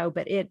didn't know,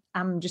 but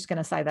I'm just going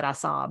to say that I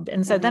sobbed.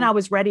 And so then I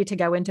was ready to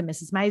go into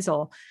Mrs.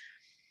 Maisel.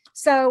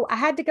 So I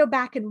had to go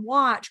back and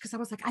watch because I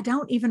was like, I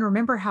don't even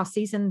remember how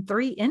season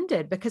 3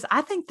 ended because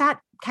I think that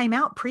came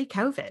out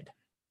pre-COVID.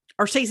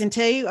 Or season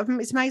 2 of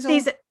Miss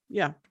Maisel.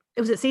 Yeah.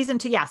 It was at season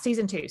 2. Yeah,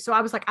 season 2. So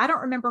I was like, I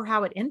don't remember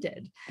how it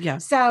ended. Yeah.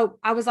 So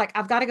I was like,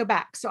 I've got to go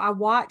back. So I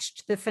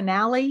watched the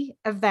finale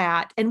of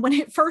that. And when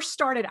it first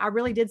started, I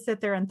really did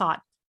sit there and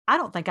thought, I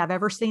don't think I've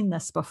ever seen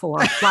this before.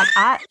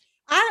 I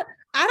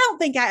don't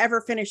think I ever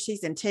finished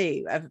season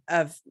 2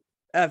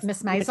 of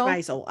Miss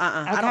Maisel.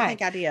 I don't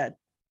think I did.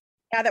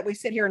 Now that we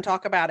sit here and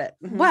talk about it.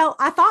 Mhm. Well,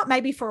 I thought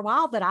maybe for a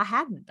while that I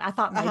hadn't. I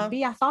thought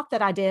I thought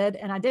that I did,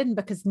 and I didn't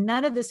because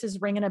none of this is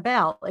ringing a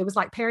bell. It was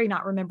like Perry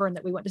not remembering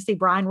that we went to see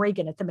Brian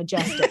Regan at the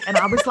Majestic. And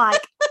I was like,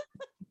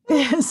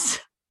 this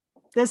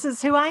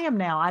is who I am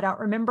now. I don't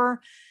remember.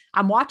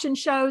 I'm watching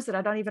shows that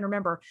I don't even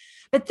remember.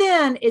 But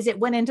then as it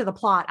went into the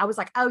plot, I was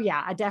like, oh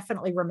yeah, I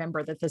definitely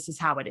remember that this is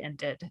how it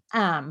ended.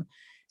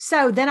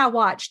 So then I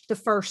watched the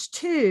first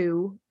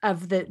 2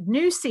 of the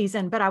new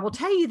season, but I will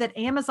tell you that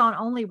Amazon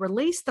only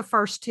released the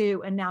first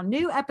 2 and now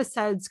new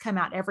episodes come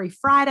out every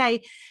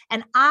Friday.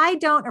 And I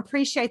don't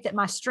appreciate that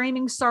my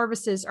streaming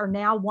services are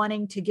now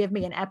wanting to give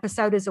me an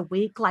episode as a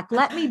week.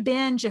 Let me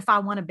binge if I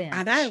want to binge.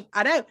 I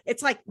know.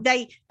 It's like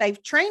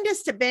they've trained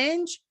us to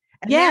binge.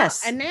 And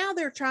Yes. now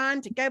they're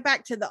trying to go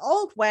back to the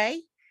old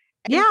way.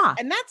 And, Yeah.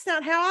 And that's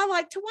not how I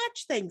like to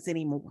watch things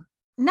anymore.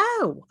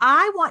 No,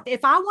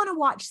 if I want to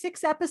watch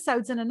 6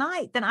 episodes in a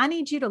night, then I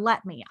need you to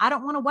let me. I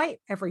don't want to wait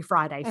every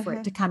Friday for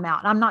it to come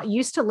out. I'm not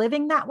used to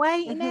living that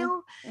way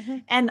now,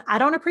 and I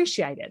don't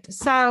appreciate it.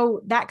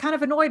 So that kind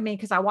of annoyed me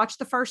because I watched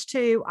the first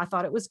 2. I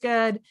thought it was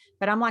good,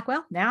 but I'm like,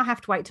 well, now I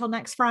have to wait till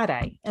next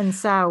Friday. And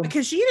so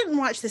Because you didn't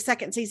watch the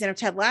second season of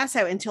Ted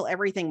Lasso until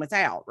everything was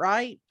out,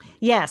 right?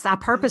 yes, I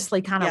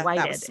purposely kind of Yeah,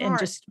 that was waited and smart.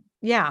 just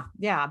yeah.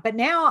 But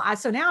now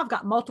I've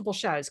got multiple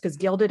shows because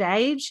Gilded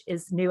Age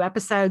is new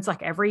episodes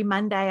like every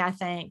Monday, I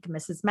think.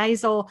 Mrs.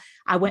 Maisel,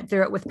 I went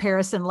through it with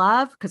Paris in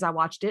Love because I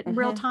watched it in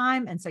real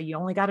time. And so you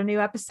only got a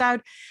new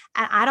episode.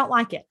 I don't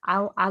like it.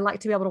 I like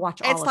to be able to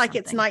watch all It's of like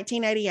it's something.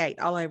 1988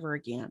 all over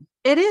again.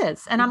 It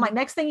is. And I'm like,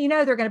 next thing you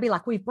know, they're going to be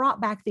like, we've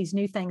brought back these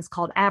new things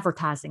called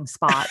advertising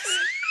spots.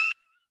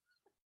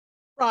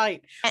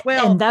 Right.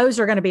 And those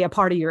are going to be a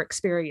part of your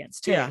experience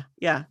too.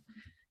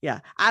 Yeah.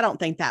 I don't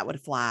think that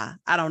would fly.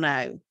 I don't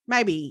know.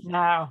 Maybe.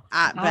 No.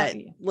 But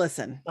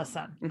listen.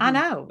 I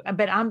know,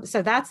 but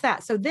so that's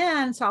that. So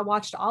I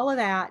watched all of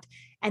that.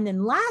 And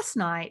then last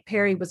night,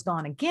 Perry was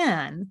gone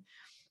again.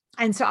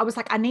 And so I was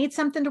like, I need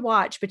something to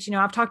watch, but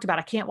I've talked about,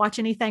 I can't watch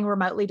anything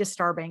remotely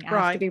disturbing. I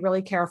have to be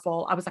really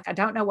careful. I was like, I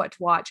don't know what to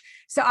watch.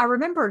 So I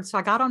remembered, so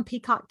I got on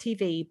Peacock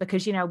TV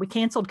because, we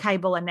canceled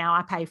cable and now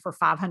I pay for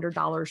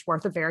 $500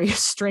 worth of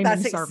various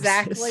streaming services.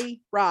 That's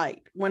exactly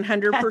right.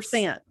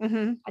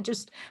 100%.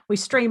 We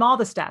stream all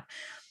the stuff.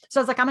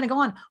 So I was like, I'm going to go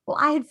on. Well,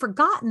 I had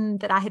forgotten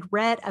that I had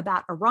read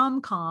about a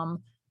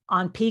rom-com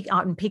on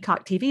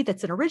Peacock TV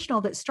that's an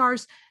original that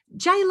stars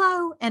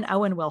J-Lo and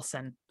Owen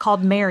Wilson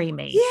called Marry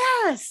Me.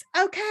 Yes.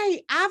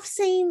 Okay. I've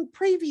seen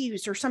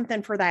previews or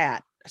something for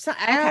that. So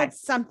add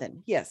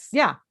something. Yes.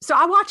 Yeah. So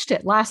I watched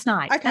it last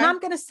night. Okay. And I'm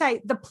going to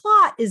say the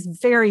plot is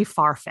very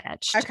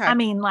far-fetched. Okay. I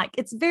mean, like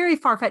it's very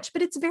far-fetched,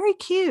 but it's very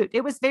cute.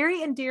 It was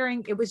very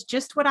endearing. It was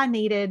just what I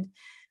needed.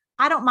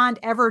 I don't mind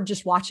ever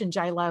just watching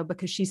J-Lo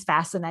because she's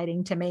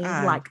fascinating to me.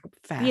 Like,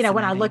 you know,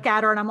 when I look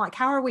at her and I'm like,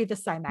 how are we the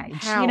same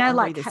age? How you know, are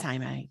like we the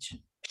same age?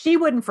 She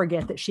wouldn't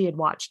forget that she had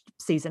watched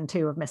season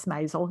 2 of Miss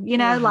Maisel. You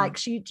know, like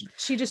she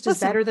just is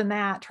better than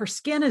that. Her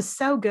skin is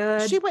so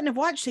good. She wouldn't have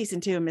watched season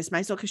 2 of Miss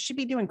Maisel because she'd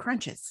be doing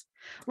crunches.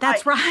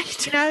 That's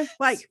right. You know,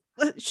 like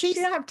she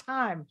didn't have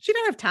time. She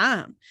didn't have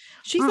time.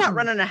 She's not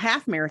running a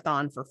half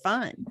marathon for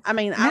fun. I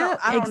mean, I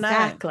don't know.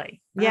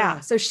 Exactly.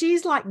 Yeah. So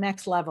she's like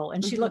next level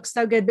and she looks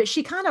so good, but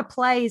she kind of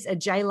plays a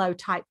J-Lo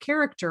type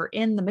character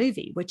in the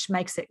movie, which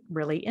makes it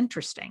really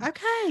interesting.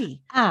 Okay.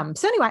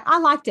 So anyway, I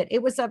liked it.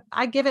 It was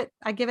I give it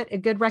a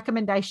good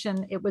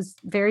recommendation. It was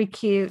very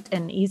cute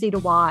and easy to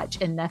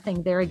watch and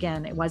nothing there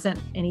again. It wasn't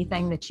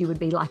anything that you would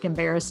be like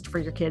embarrassed for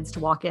your kids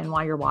to walk in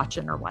while you're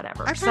watching or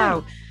whatever. Okay.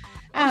 So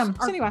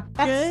anyway,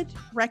 that's good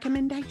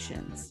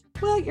recommendations.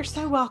 Well, you're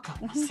so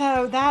welcome.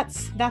 So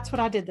that's what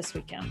I did this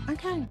weekend.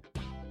 Okay.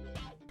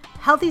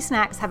 Healthy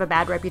snacks have a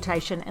bad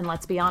reputation, and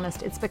let's be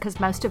honest, it's because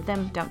most of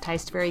them don't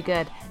taste very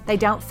good. They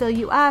don't fill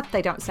you up,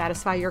 they don't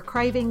satisfy your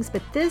cravings,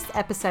 but this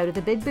episode of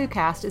the Big Boo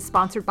Cast is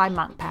sponsored by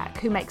Munk Pack,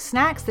 who makes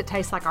snacks that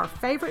taste like our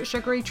favorite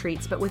sugary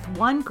treats, but with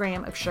 1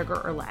 gram of sugar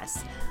or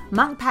less.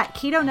 Munk Pack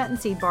Keto Nut and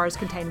Seed Bars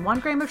contain 1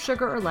 gram of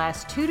sugar or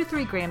less, 2 to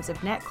 3 grams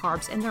of net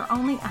carbs, and they're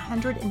only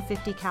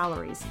 150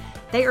 calories.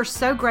 They are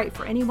so great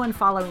for anyone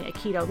following a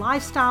keto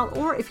lifestyle,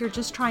 or if you're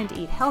just trying to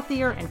eat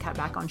healthier and cut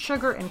back on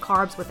sugar and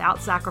carbs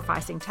without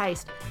sacrificing taste,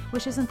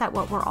 which isn't that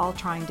what we're all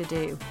trying to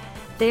do?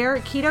 Their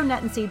Keto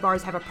Nut and Seed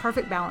Bars have a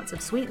perfect balance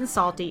of sweet and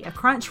salty, a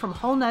crunch from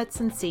whole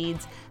nuts and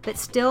seeds, but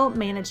still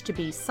manage to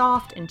be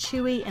soft and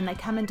chewy, and they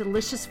come in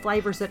delicious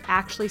flavors that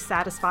actually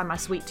satisfy my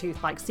sweet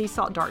tooth, like sea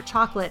salt dark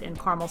chocolate and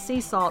caramel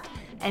sea salt,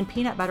 and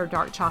peanut butter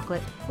dark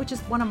chocolate, which is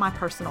one of my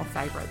personal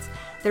favorites.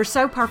 They're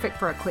so perfect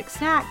for a quick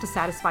snack to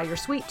satisfy your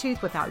sweet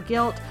tooth without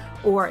guilt,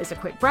 or as a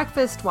quick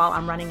breakfast while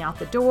I'm running out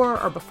the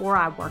door or before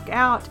I work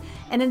out.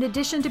 And in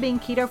addition to being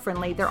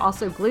keto-friendly, they're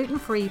also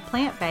gluten-free,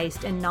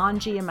 plant-based, and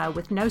non-GMO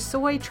with no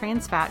soy,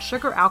 trans fat,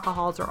 sugar,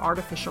 alcohols, or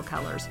artificial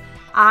colors.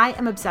 I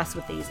am obsessed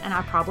with these, and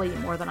I probably eat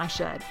more than I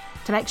should.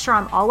 To make sure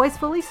I'm always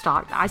fully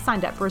stocked, I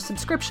signed up for a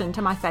subscription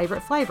to my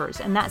favorite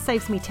flavors, and that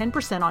saves me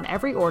 10% on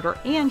every order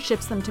and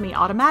ships them to me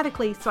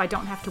automatically so I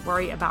don't have to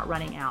worry about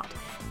running out.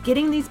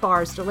 Getting these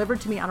bars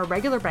delivered to me on a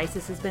regular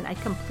basis has been a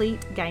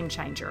complete game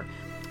changer.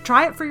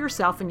 Try it for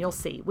yourself and you'll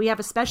see. We have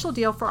a special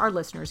deal for our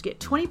listeners. Get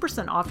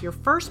 20% off your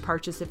first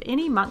purchase of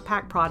any Munk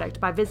Pack product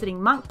by visiting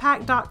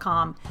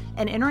monkpack.com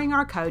and entering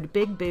our code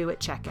BIGBOO at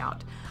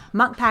checkout.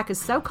 Munk Pack is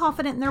so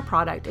confident in their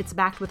product, it's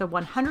backed with a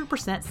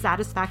 100%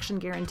 satisfaction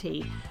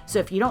guarantee. So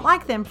if you don't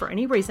like them for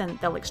any reason,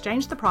 they'll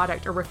exchange the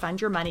product or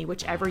refund your money,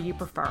 whichever you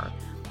prefer.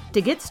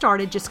 To get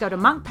started, just go to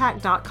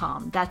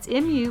monkpack.com. That's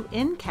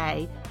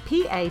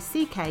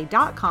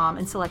MUNKPACK.com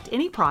and select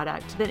any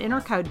product, then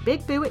enter code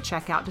BIGBOO at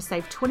checkout to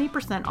save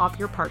 20% off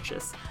your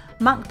purchase.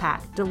 Munk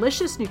Pack,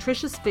 delicious,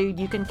 nutritious food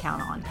you can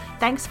count on.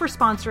 Thanks for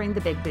sponsoring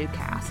the Big Boo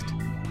Cast.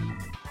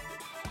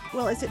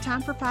 Well, is it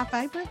time for 5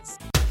 favorites?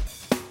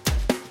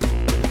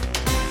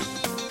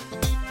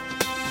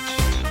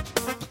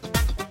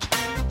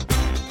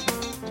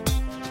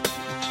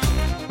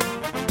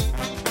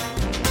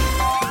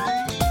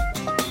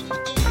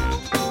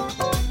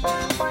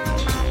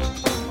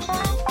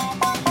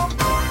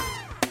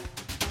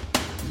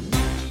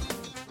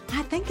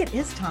 It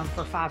is time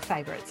for 5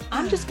 favorites.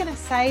 I'm just going to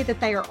say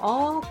that they are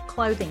all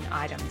clothing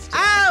items.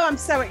 Oh, I'm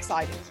so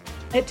excited.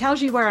 It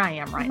tells you where I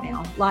am right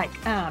now. Like,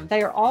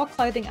 they are all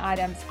clothing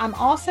items. I'm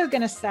also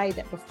going to say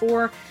that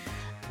before,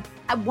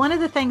 one of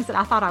the things that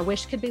I thought I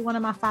wish could be one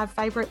of my 5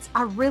 favorites,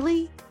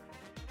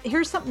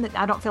 here's something that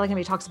I don't feel like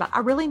anybody talks about. I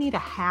really need a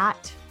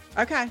hat.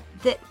 Okay.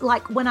 That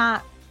like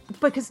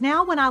because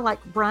now when I like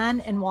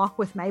run and walk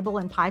with Mabel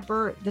and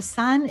Piper, the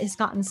sun has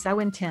gotten so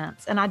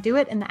intense and I do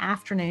it in the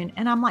afternoon.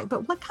 And I'm like,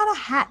 but what kind of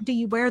hat do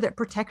you wear that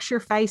protects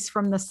your face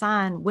from the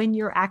sun when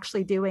you're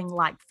actually doing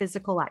like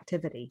physical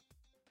activity?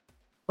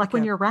 Like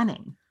when you're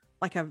running.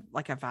 Like a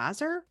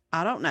visor?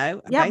 I don't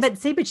know.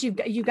 But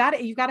you got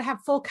to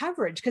have full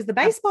coverage because the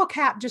baseball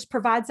cap just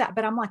provides that.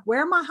 But I'm like,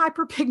 where my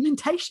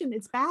hyperpigmentation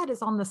is bad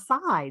is on the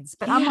sides.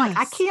 But I'm like,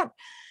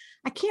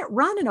 I can't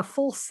run in a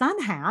full sun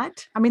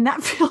hat. I mean,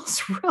 that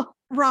feels real.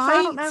 Right. So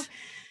I don't know.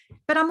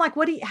 But I'm like,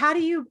 how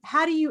do you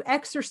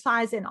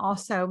exercise and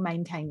also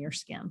maintain your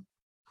skin?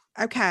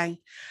 Okay.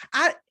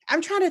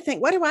 I'm trying to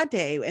think, what do I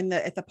do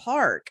at the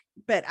park?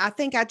 But I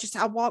think I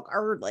walk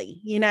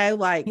early,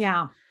 like.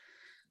 Yeah.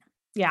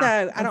 Yeah.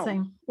 So I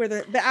don't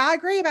but I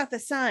agree about the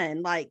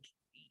sun. Like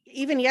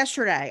even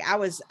yesterday, I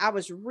was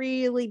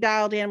really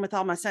dialed in with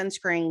all my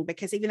sunscreen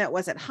because even though it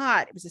wasn't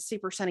hot, it was a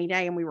super sunny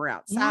day and we were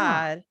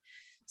outside. Yeah.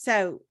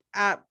 So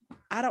I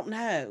don't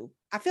know.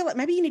 I feel like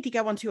maybe you need to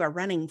go onto a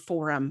running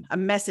forum, a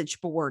message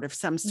board of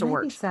some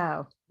sort.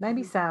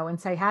 Maybe so. And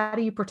say, how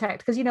do you protect?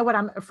 Because you know what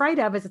I'm afraid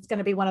of is it's going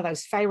to be one of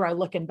those Pharaoh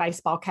looking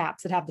baseball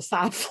caps that have the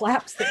side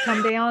flaps that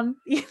come down,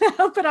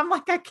 but I'm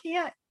like, I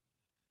can't.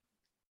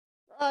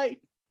 Right.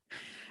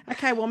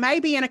 Okay. Well,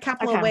 maybe in a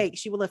couple of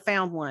weeks you will have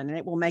found one and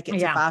it will make it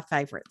to 5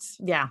 favorites.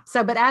 Yeah.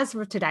 So, but as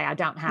of today, I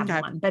don't have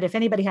one, but if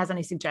anybody has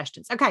any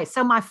suggestions. Okay.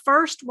 So my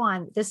first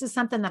one, this is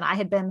something that I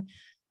had been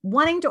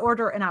wanting to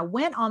order, and I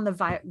went on the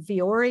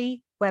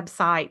Vuori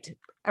website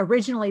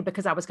originally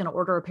because I was going to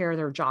order a pair of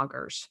their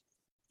joggers.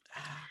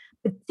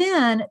 But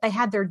then they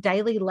had their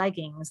daily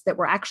leggings that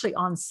were actually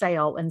on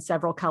sale in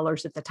several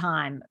colors at the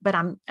time. But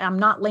I'm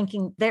not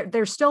linking.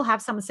 They still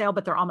have some sale,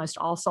 but they're almost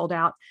all sold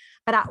out.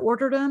 But I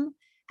ordered them,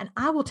 and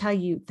I will tell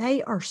you,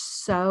 they are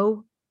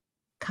so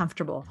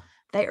comfortable.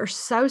 They are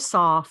so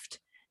soft.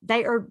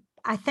 They are,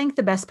 I think,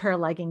 the best pair of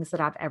leggings that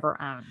I've ever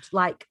owned.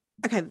 Like,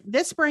 okay,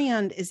 this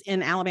brand is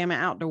in Alabama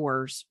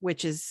Outdoors,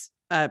 which is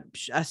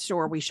a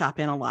store we shop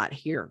in a lot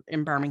here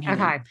in Birmingham.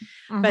 Okay.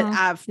 Mm-hmm. But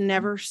I've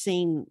never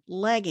seen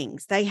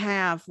leggings. They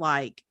have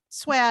like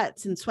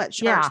sweats and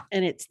sweatshirts,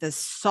 and it's the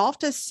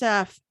softest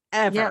stuff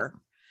ever.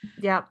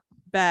 Yep.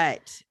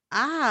 But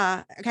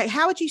okay,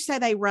 how would you say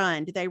they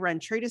run? Do they run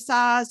true to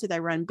size? Do they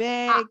run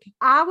big?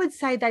 I would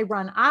say they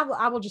run.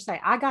 I will just say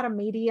I got a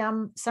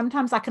medium.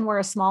 Sometimes I can wear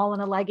a small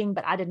in a legging,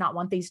 but I did not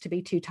want these to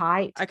be too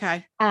tight.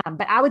 Okay.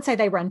 But I would say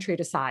they run true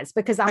to size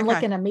because I'm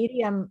looking a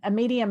medium. A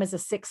medium is a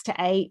 6 to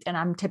 8, and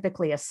I'm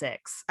typically a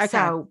 6. Okay.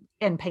 So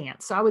in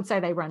pants. So I would say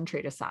they run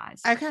true to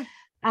size. Okay.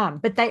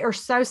 But they are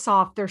so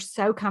soft. They're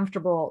so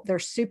comfortable. They're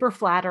super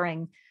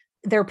flattering.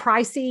 They're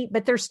pricey,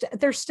 but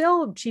they're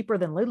still cheaper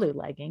than Lulu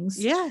leggings.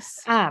 Yes.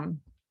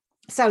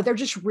 So they're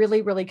just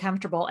really, really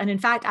comfortable. And in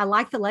fact, I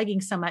like the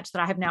leggings so much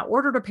that I have now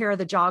ordered a pair of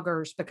the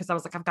joggers because I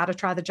was like, I've got to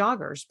try the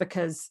joggers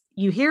because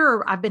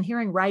I've been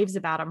hearing raves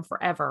about them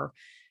forever.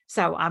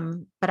 So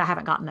but I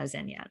haven't gotten those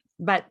in yet,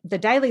 but the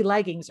daily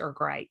leggings are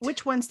great.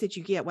 Which ones did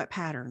you get? What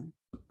pattern?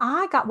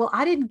 I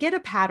didn't get a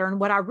pattern.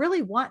 What I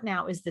really want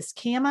now is this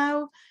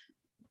camo,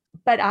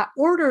 but I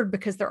ordered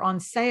because they're on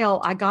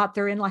sale.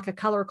 They're in like a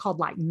color called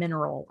like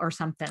mineral or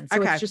something.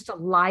 So it's just a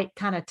light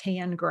kind of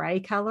tan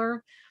gray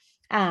color.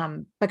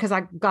 Because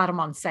I got them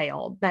on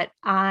sale, but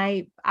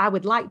I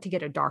would like to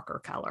get a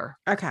darker color.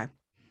 Okay.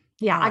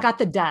 Yeah. I got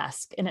the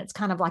dusk, and it's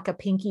kind of like a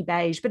pinky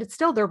beige, but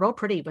they're real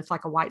pretty with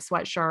like a white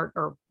sweatshirt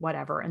or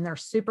whatever. And they're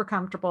super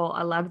comfortable.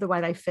 I love the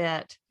way they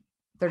fit.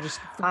 They're just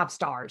 5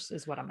 stars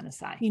is what I'm going to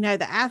say.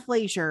 The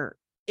athleisure,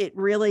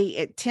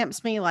 it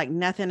tempts me like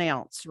nothing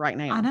else right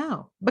now. I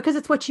know, because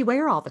it's what you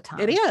wear all the time.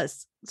 It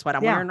is. It's what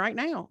I'm wearing right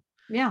now.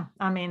 Yeah.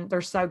 I mean, they're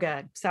so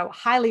good. So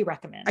highly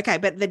recommend. Okay.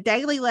 But the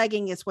daily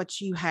legging is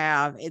what you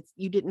have.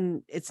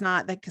 It's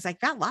not that because I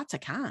got lots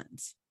of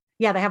kinds.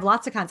 Yeah. They have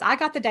lots of kinds. I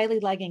got the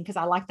daily legging because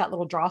I like that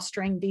little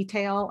drawstring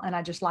detail. And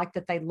I just like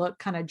that they look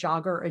kind of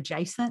jogger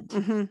adjacent.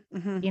 Mm-hmm,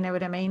 mm-hmm. You know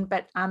what I mean?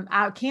 But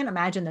I can't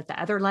imagine that the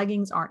other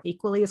leggings aren't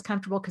equally as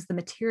comfortable because the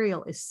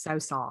material is so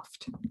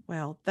soft.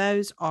 Well,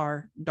 those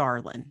are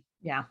darling.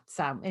 Yeah.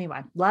 So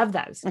anyway, love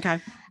those.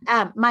 Okay.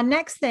 My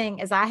next thing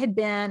is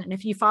and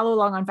if you follow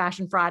along on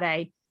Fashion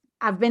Friday,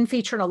 I've been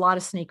featuring a lot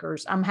of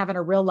sneakers. I'm having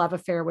a real love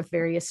affair with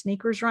various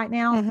sneakers right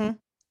now.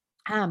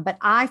 Mm-hmm. But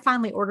I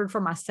finally ordered for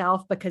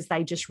myself because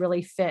they just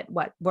really fit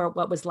what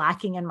was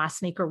lacking in my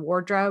sneaker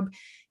wardrobe.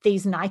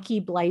 These Nike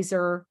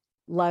Blazer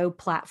low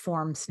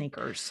platform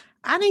sneakers.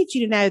 I need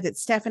you to know that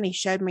Stephanie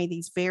showed me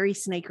these very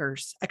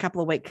sneakers a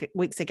couple of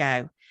weeks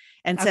ago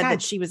and said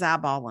that she was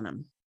eyeballing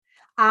them.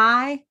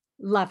 I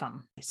love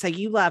them. So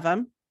you love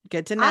them.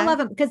 Good to know. I love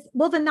them because,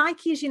 the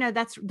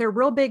Nikes, they're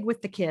real big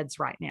with the kids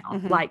right now.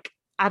 Mm-hmm. Like,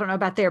 I don't know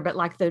about there, but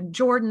like the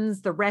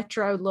Jordans, the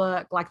retro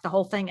look, like the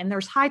whole thing. And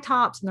there's high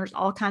tops and there's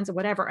all kinds of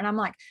whatever. And I'm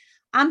like,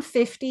 I'm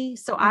 50,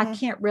 so I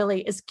can't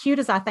really, as cute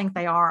as I think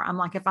they are, I'm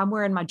like, if I'm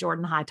wearing my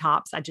Jordan high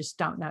tops, I just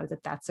don't know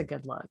that that's a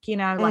good look.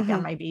 Like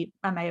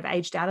I may have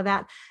aged out of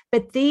that.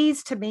 But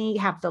these to me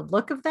have the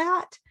look of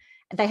that.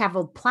 They have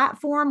a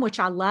platform, which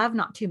I love,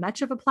 not too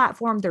much of a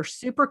platform. They're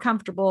super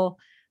comfortable.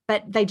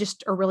 But they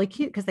just are really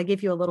cute because they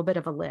give you a little bit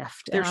of a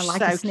lift. They're and I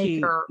like so a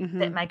sneaker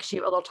that makes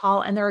you a little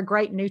tall, and they're a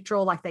great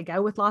neutral. Like they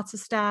go with lots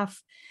of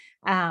stuff.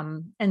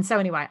 And so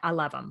anyway, I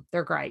love them.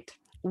 They're great.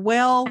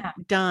 Well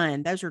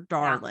done. Those are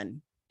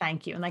darling. Yeah,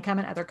 thank you. And they come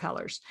in other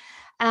colors.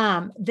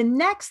 The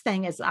next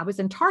thing is I was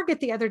in Target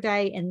the other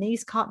day and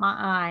these caught my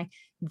eye.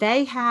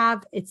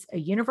 It's a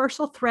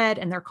universal thread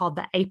and they're called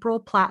the April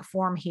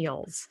platform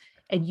heels.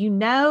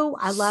 And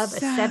I love a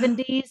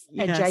 70s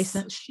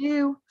adjacent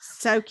shoe.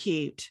 So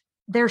cute.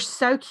 They're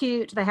so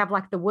cute. They have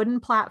like the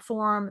wooden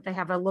platform. They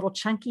have a little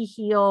chunky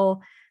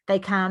heel. They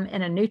come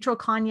in a neutral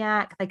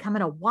cognac. They come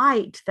in a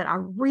white that I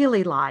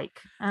really like.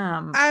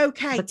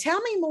 Okay.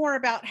 Tell me more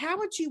about how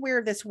would you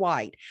wear this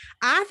white?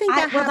 I think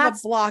I have a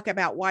block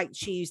about white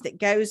shoes that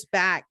goes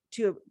back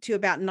to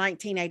about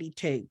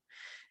 1982.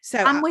 So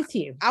I'm with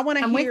you. I want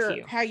to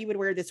hear how you would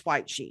wear this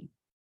white shoe.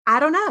 I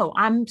don't know.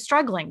 I'm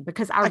struggling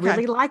because I Okay.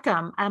 really like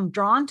them. I'm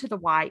drawn to the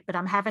white, but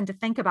I'm having to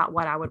think about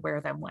what I would wear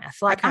them with.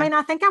 Like, I Okay. mean,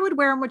 I think I would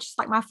wear them with just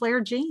like my flare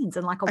jeans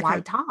and like a Okay.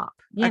 white top,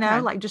 Okay.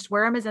 like just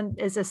wear them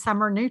as a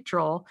summer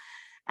neutral.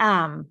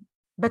 Um,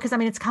 because I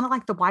mean, it's kind of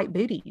like the white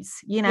booties,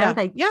 Yeah.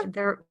 Yeah.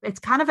 it's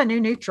kind of a new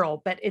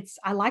neutral, but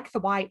I like the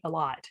white a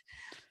lot.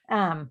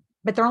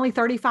 But they're only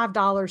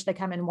 $35. They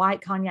come in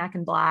white, cognac,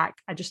 and black.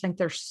 I just think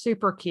they're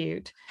super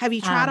cute. Have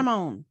you tried them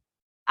on?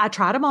 I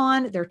tried them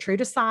on. They're true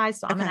to size.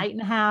 So I'm an Okay.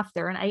 8.5.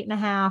 They're an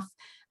 8.5.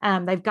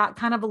 They've got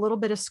kind of a little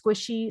bit of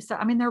squishy. So,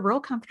 I mean, they're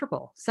real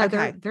comfortable. So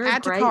Okay. they're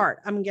Add to great. cart.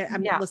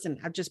 Yeah. Listen,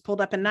 I've just pulled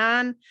up a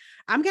 9.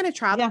 I'm going to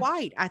try the Yeah.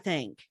 white, I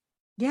think.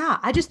 Yeah.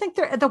 I just think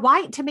the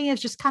white to me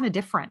is just kind of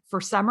different for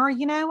summer,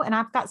 and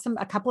I've got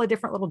a couple of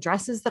different little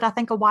dresses that I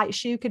think a white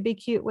shoe could be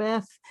cute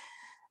with.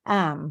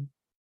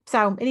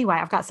 So anyway,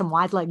 I've got some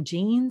wide leg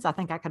jeans. I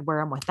think I could wear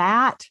them with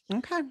that.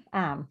 Okay.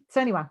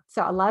 So anyway,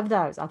 so I love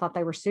those. I thought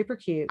they were super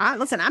cute.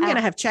 Listen, I'm going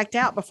to have checked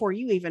out before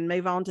you even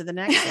move on to the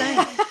next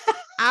thing.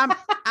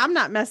 I'm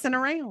not messing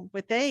around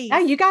with these. Oh,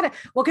 you got to,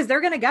 because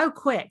they're going to go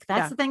quick. That's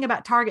Yeah. the thing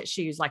about Target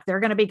shoes. Like they're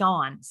going to be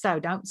gone. So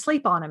don't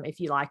sleep on them if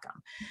you like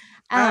them.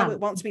 It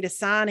wants me to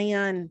sign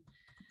in.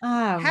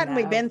 Hadn't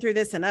we been through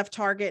this enough,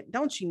 Target?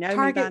 Don't you know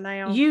me by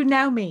now? You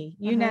know me.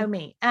 You Mhm. know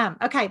me.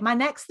 Okay. My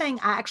next thing,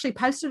 I actually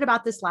posted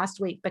about this last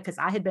week because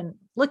I had been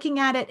looking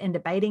at it and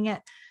debating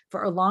it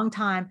for a long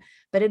time,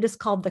 but it is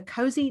called the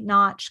Cozy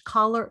Notch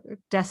Collar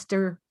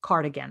Duster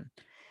Cardigan.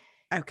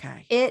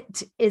 Okay.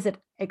 It is an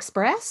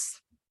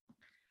express.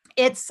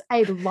 It's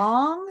a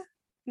long.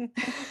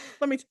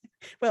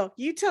 Well,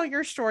 you tell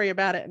your story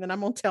about it and then I'm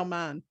going to tell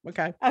mine.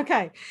 Okay.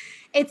 Okay.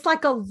 It's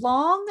like a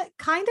long,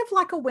 kind of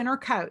like a winter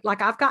coat.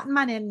 Like I've gotten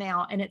mine in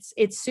now and it's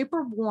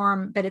super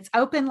warm, but it's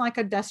open like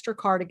a duster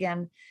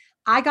cardigan.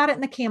 I got it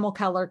in the camel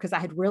color because I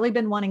had really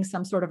been wanting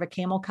some sort of a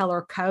camel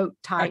color coat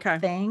type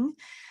thing.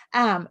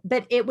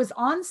 But it was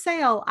on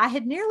sale. I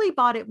had nearly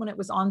bought it when it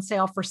was on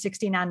sale for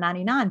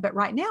 $69.99, but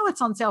right now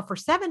it's on sale for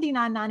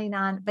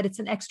 $79.99, but it's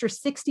an extra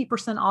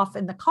 60% off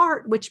in the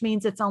cart, which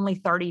means it's only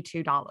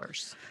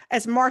 $32.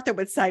 As Martha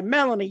would say,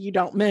 Melanie, you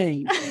don't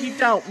mean. You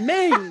don't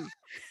mean.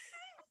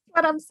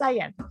 What I'm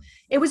saying.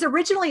 It was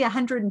originally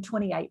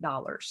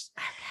 $128.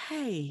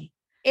 Okay.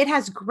 It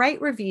has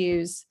great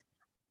reviews.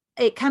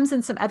 It comes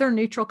in some other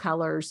neutral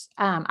colors.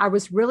 I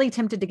was really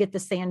tempted to get the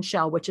sand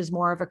shell, which is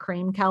more of a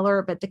cream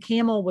color, but the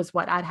camel was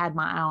what I'd had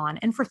my eye on.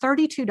 And for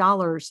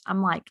 $32,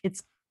 I'm like,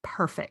 it's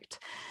perfect.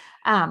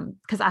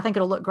 Because I think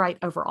it'll look great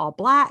over all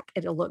black.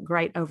 It'll look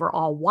great over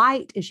all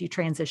white as you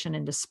transition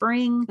into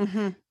spring. Mm-hmm.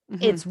 Mm-hmm.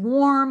 It's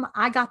warm.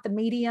 I got the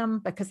medium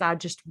because I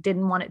just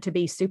didn't want it to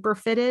be super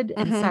fitted.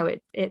 And so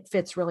it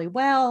fits really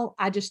well.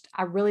 I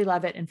really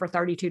love it. And for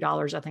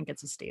 $32, I think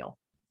it's a steal.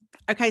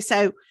 Okay.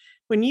 So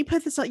when you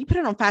put this on, you put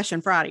it on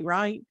Fashion Friday,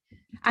 right?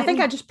 I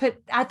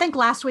think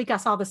last week I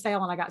saw the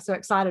sale and I got so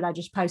excited. I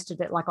just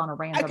posted it like on a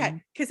random.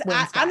 Okay. Because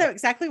Wednesday. I know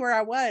exactly where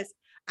I was.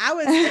 I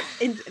was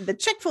in the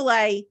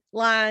Chick-fil-A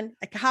line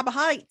at Cahaba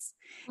Heights.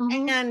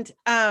 Mhm.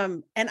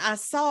 And I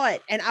saw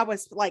it and I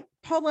was like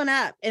pulling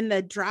up in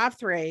the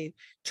drive-through,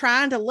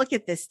 trying to look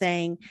at this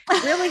thing,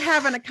 really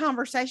having a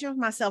conversation with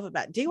myself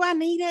about, do I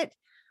need it?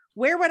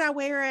 Where would I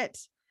wear it?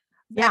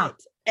 Yeah.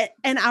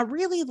 And I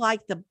really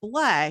like the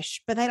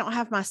blush, but they don't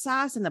have my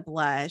size in the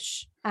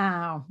blush,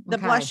 Oh, the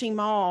okay. blushing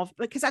mauve,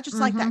 because I just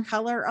like that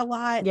color a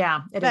lot.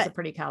 Yeah, it is a But-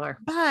 pretty color.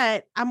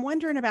 But I'm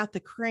wondering about the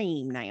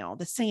cream now,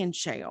 the sand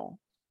shell.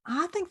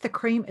 I think the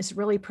cream is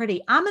really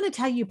pretty. I'm going to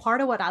tell you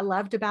part of what I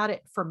loved about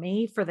it for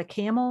me, for the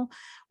camel,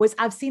 was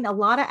I've seen a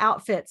lot of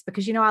outfits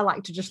because, I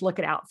like to just look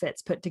at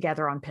outfits put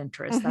together on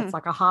Pinterest. Mhm. That's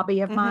like a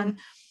hobby of mine.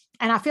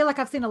 And I feel like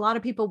I've seen a lot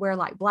of people wear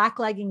like black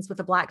leggings with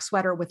a black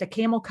sweater with a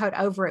camel coat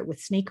over it with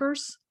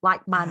sneakers,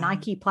 like my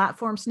Nike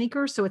platform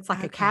sneakers. So it's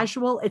like a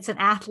casual, it's an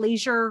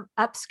athleisure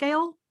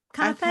upscale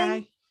kind of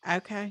thing.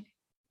 Okay.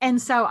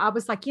 And so I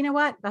was like, you know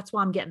what? That's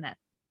why I'm getting it.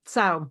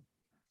 So,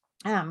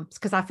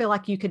 because I feel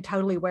like you could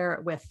totally wear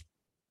it with,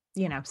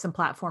 some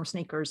platform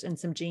sneakers and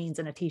some jeans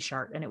and a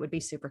t-shirt, and it would be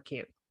super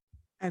cute.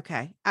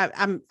 Okay.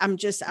 I'm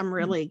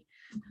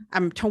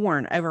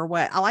torn over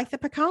what I like the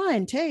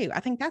pecan too. I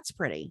think that's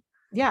pretty.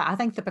 Yeah, I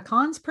think the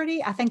pecan's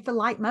pretty. I think the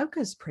light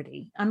mocha's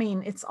pretty. I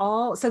mean, it's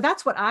all, so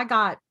that's what I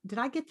got. Did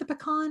I get the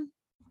pecan?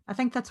 I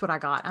think that's what I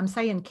got. I'm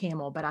saying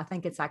camel, but I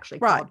think it's actually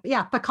called,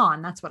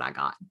 pecan. That's what I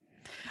got.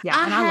 Yeah.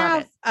 I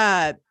love it.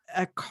 have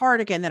a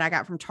cardigan that I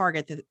got from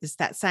Target that is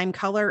that same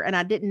color. And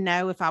I didn't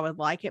know if I would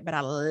like it, but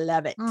I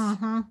love it.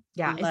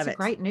 Yeah. Love It's a it.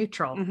 great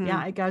neutral. Mhm.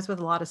 Yeah. It goes with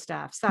a lot of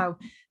stuff. So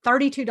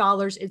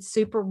 $32, it's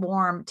super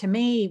warm to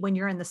me when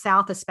you're in the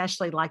South,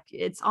 especially like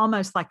it's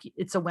almost like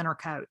it's a winter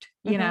coat,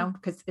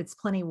 because it's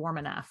plenty warm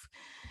enough.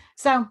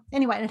 So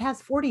anyway, and it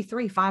has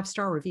 43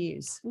 5-star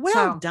reviews.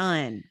 Well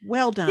done.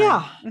 Well done.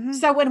 Yeah. Mhm.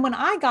 So when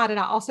I got it,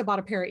 I also bought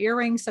a pair of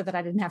earrings so that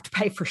I didn't have to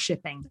pay for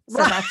shipping. So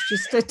Right. that's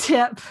just a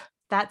tip.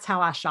 That's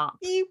how I shop.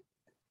 You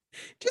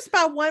Just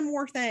buy one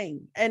more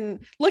thing and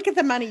look at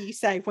the money you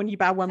save when you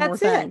buy one more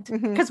thing. That's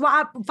it. Because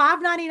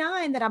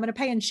 $5.99 that I'm going to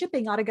pay in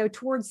shipping ought to go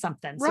towards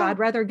something. So I'd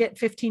rather get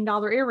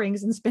 $15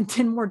 earrings and spend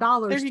 $10 more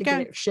to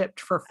get it shipped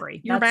for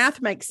free. Your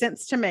math makes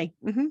sense to me.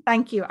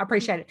 Thank you. I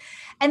appreciate it.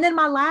 And then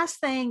my last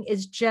thing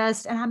is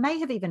just, and I may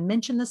have even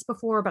mentioned this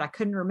before, but I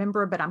couldn't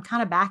remember, but I'm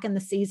kind of back in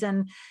the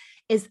season,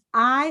 is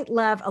I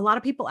love, a lot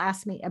of people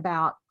ask me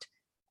about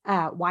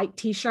white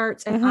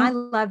t-shirts, and I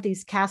love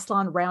these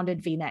cast-on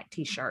rounded v-neck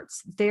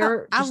t-shirts.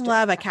 I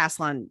love a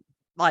cast-on,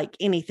 like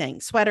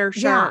anything, sweater,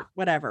 shirt,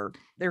 whatever.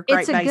 They're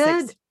great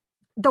basics.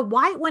 The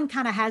white one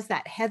kind of has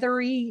that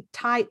heathery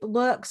type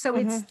look, so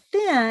it's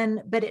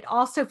thin, but it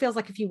also feels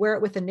like if you wear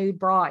it with a nude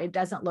bra, it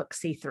doesn't look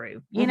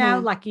see-through. You know,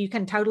 like you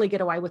can totally get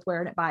away with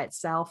wearing it by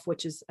itself,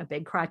 which is a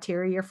big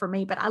criteria for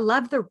me. But I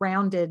love the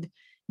rounded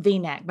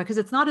v-neck because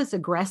it's not as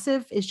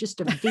aggressive. It's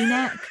just a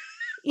v-neck.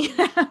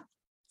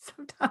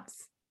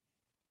 Sometimes.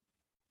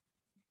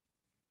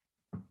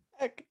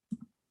 Okay.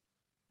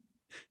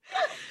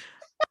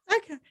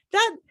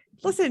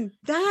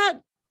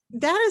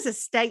 That is a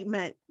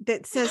statement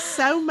that says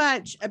so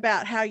much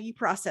about how you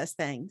process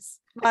things.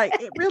 Like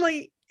it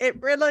really,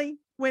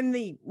 when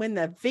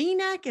the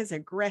v-neck is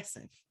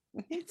aggressive.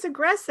 It's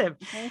aggressive.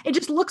 It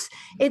just looks,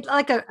 it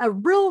like a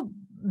real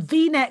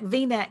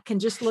v-neck can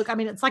just look, I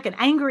mean, it's like an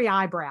angry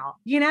eyebrow,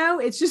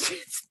 it's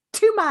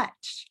too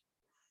much.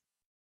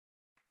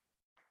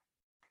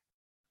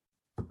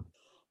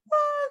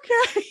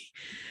 Okay.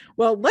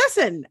 Well,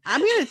 listen,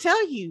 I'm going to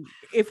tell you,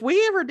 if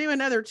we ever do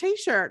another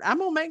t-shirt, I'm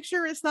going to make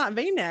sure it's not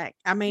v-neck.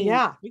 I mean,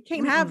 we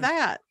can't have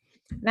that.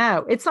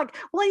 No, it's like,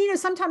 well,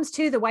 sometimes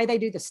too, the way they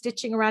do the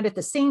stitching around at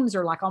the seams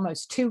are like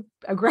almost too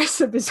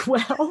aggressive as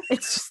well.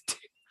 It's just.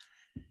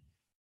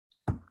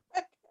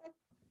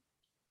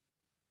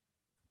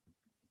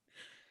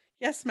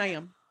 Yes,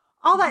 ma'am.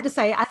 All that to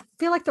say, I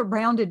feel like the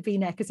rounded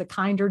v-neck is a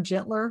kinder,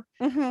 gentler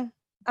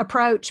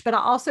approach, but I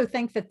also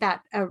think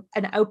that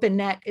an open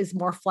neck is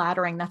more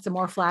flattering. That's a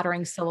more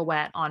flattering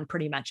silhouette on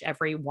pretty much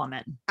every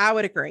woman. I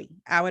would agree.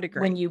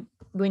 When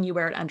you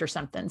wear it under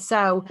something.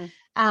 So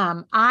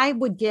I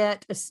would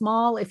get a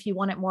small if you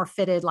want it more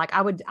fitted. Like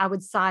I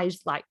would size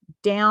like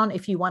down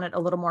if you want it a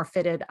little more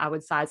fitted. I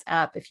would size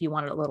up if you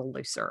want it a little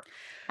looser.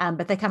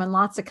 But they come in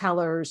lots of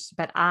colors,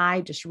 but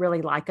I just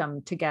really like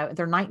them to go.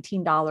 They're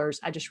 $19.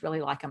 I just really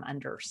like them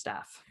under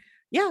stuff.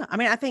 Yeah. I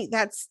mean, I think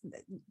that's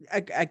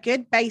a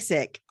good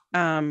basic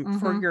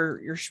for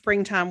your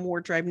springtime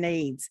wardrobe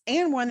needs,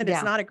 and one that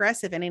is not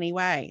aggressive in any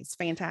way. It's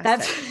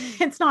fantastic.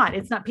 It's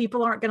not,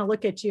 people aren't going to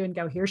look at you and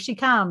go, here she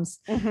comes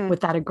with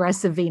that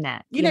aggressive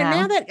v-neck. You know,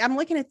 now that I'm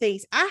looking at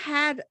these, I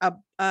had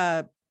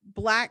a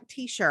black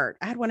t-shirt.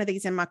 I had one of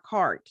these in my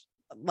cart,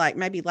 like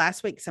maybe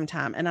last week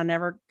sometime, and I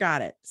never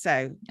got it.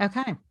 So,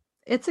 okay.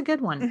 It's a good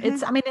one.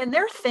 And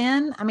they're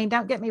thin. I mean,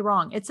 don't get me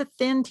wrong. It's a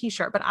thin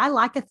t-shirt, but I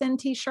like a thin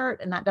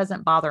t-shirt and that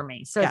doesn't bother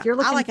me. So if you're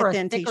looking for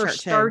a thicker,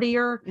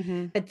 sturdier,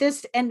 but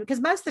this, and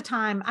because most of the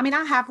time, I mean,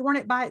 I have worn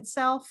it by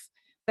itself,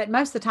 but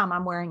most of the time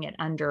I'm wearing it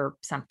under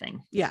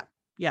something. Yeah.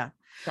 Yeah.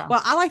 So.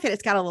 Well, I like that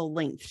it's got a little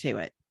length to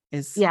it.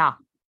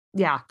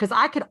 Yeah. Cause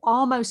I could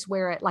almost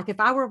wear it. Like if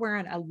I were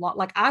wearing I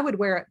would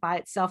wear it by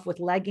itself with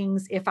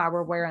leggings if I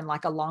were wearing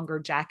like a longer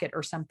jacket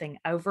or something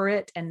over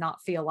it and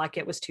not feel like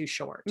it was too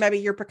short. Maybe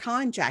your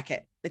pecan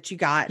jacket that you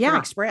got from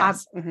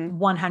Express.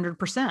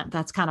 100%.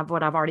 That's kind of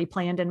what I've already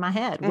planned in my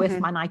head with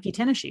my Nike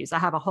tennis shoes. I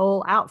have a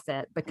whole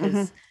outfit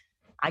because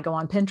I go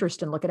on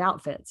Pinterest and look at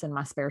outfits in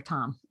my spare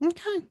time.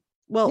 Okay.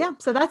 Well, yeah,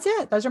 so that's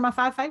it. Those are my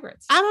 5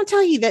 favorites. I'm going to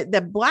tell you that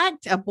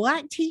a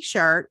black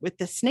t-shirt with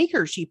the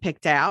sneakers you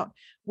picked out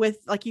with,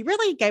 like, you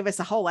really gave us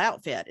a whole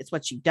outfit. It's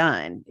what you've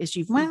done is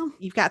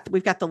we've got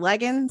the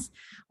leggings,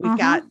 we've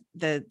got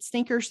the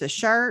sneakers, the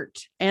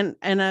shirt, and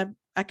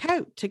a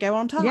coat to go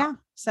on top. Yeah.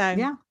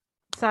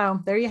 So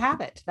there you have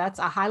it.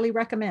 I highly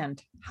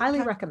recommend.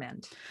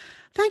 Recommend.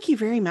 Thank you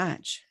very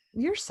much.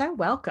 You're so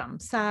welcome.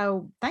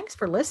 So thanks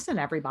for listening,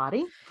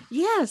 everybody.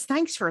 Yes.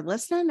 Thanks for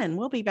listening. And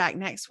we'll be back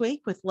next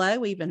week with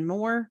even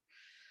more,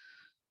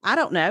 I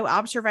don't know,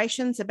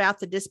 observations about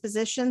the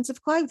dispositions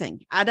of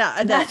clothing.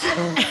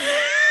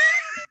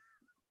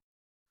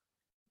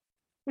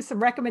 With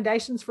some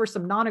recommendations for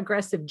some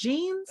non-aggressive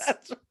jeans.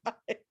 That's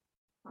right.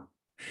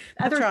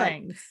 Other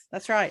things.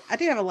 That's right. I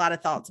do have a lot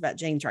of thoughts about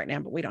jeans right now,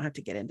 but we don't have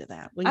to get into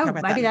that. We can talk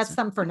about maybe that's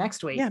something for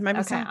next week. Yeah, maybe.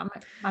 Okay,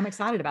 I'm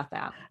excited about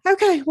that.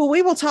 Okay. Well,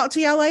 we will talk to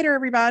y'all later,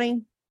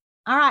 everybody.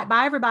 All right.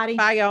 Bye, everybody.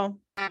 Bye, y'all.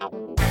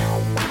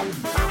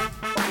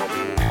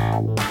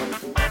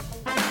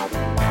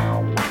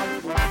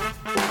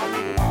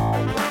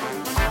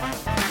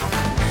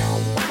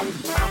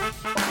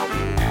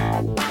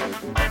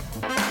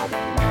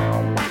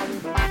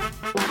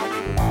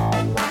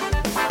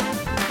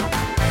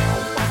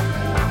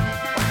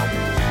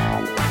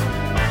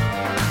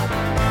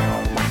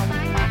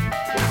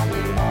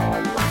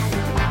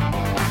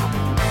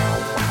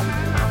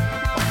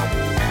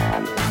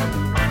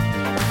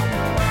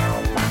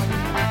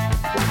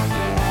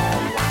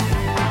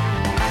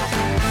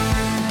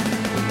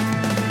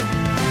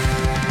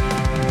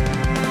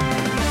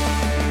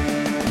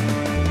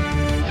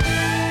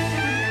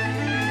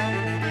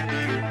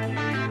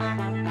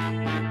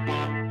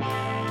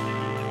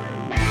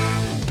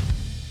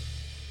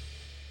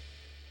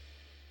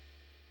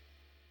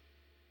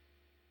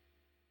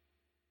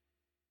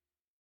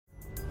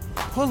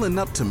 Pulling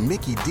up to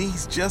Mickey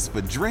D's just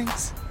for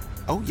drinks?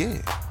 Oh yeah,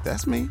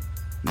 that's me.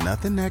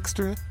 Nothing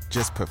extra,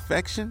 just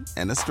perfection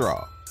and a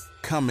straw.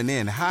 Coming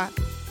in hot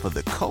for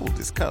the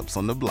coldest cups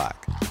on the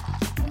block.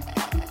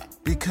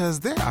 Because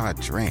there are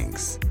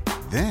drinks.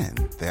 Then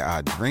there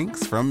are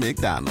drinks from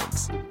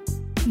McDonald's.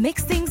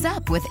 Mix things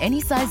up with any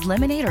size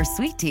lemonade or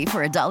sweet tea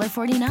for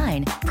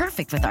 $1.49.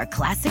 Perfect with our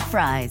classic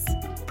fries.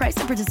 Price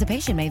and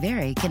participation may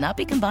vary. Cannot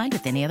be combined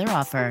with any other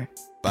offer.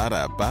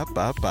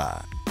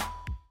 Ba-da-ba-ba-ba.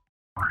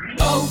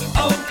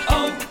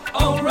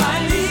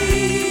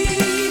 O'Reilly.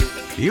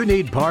 You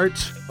need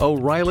parts?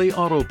 O'Reilly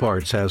Auto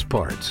Parts has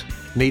parts.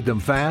 Need them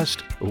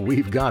fast?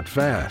 We've got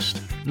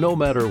fast. No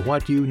matter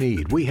what you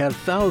need, we have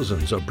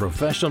thousands of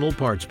professional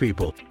parts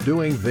people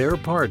doing their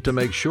part to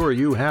make sure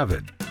you have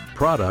it.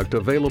 Product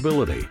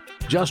availability.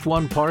 Just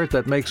one part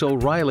that makes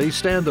O'Reilly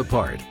stand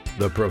apart.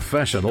 The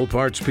professional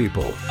parts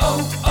people.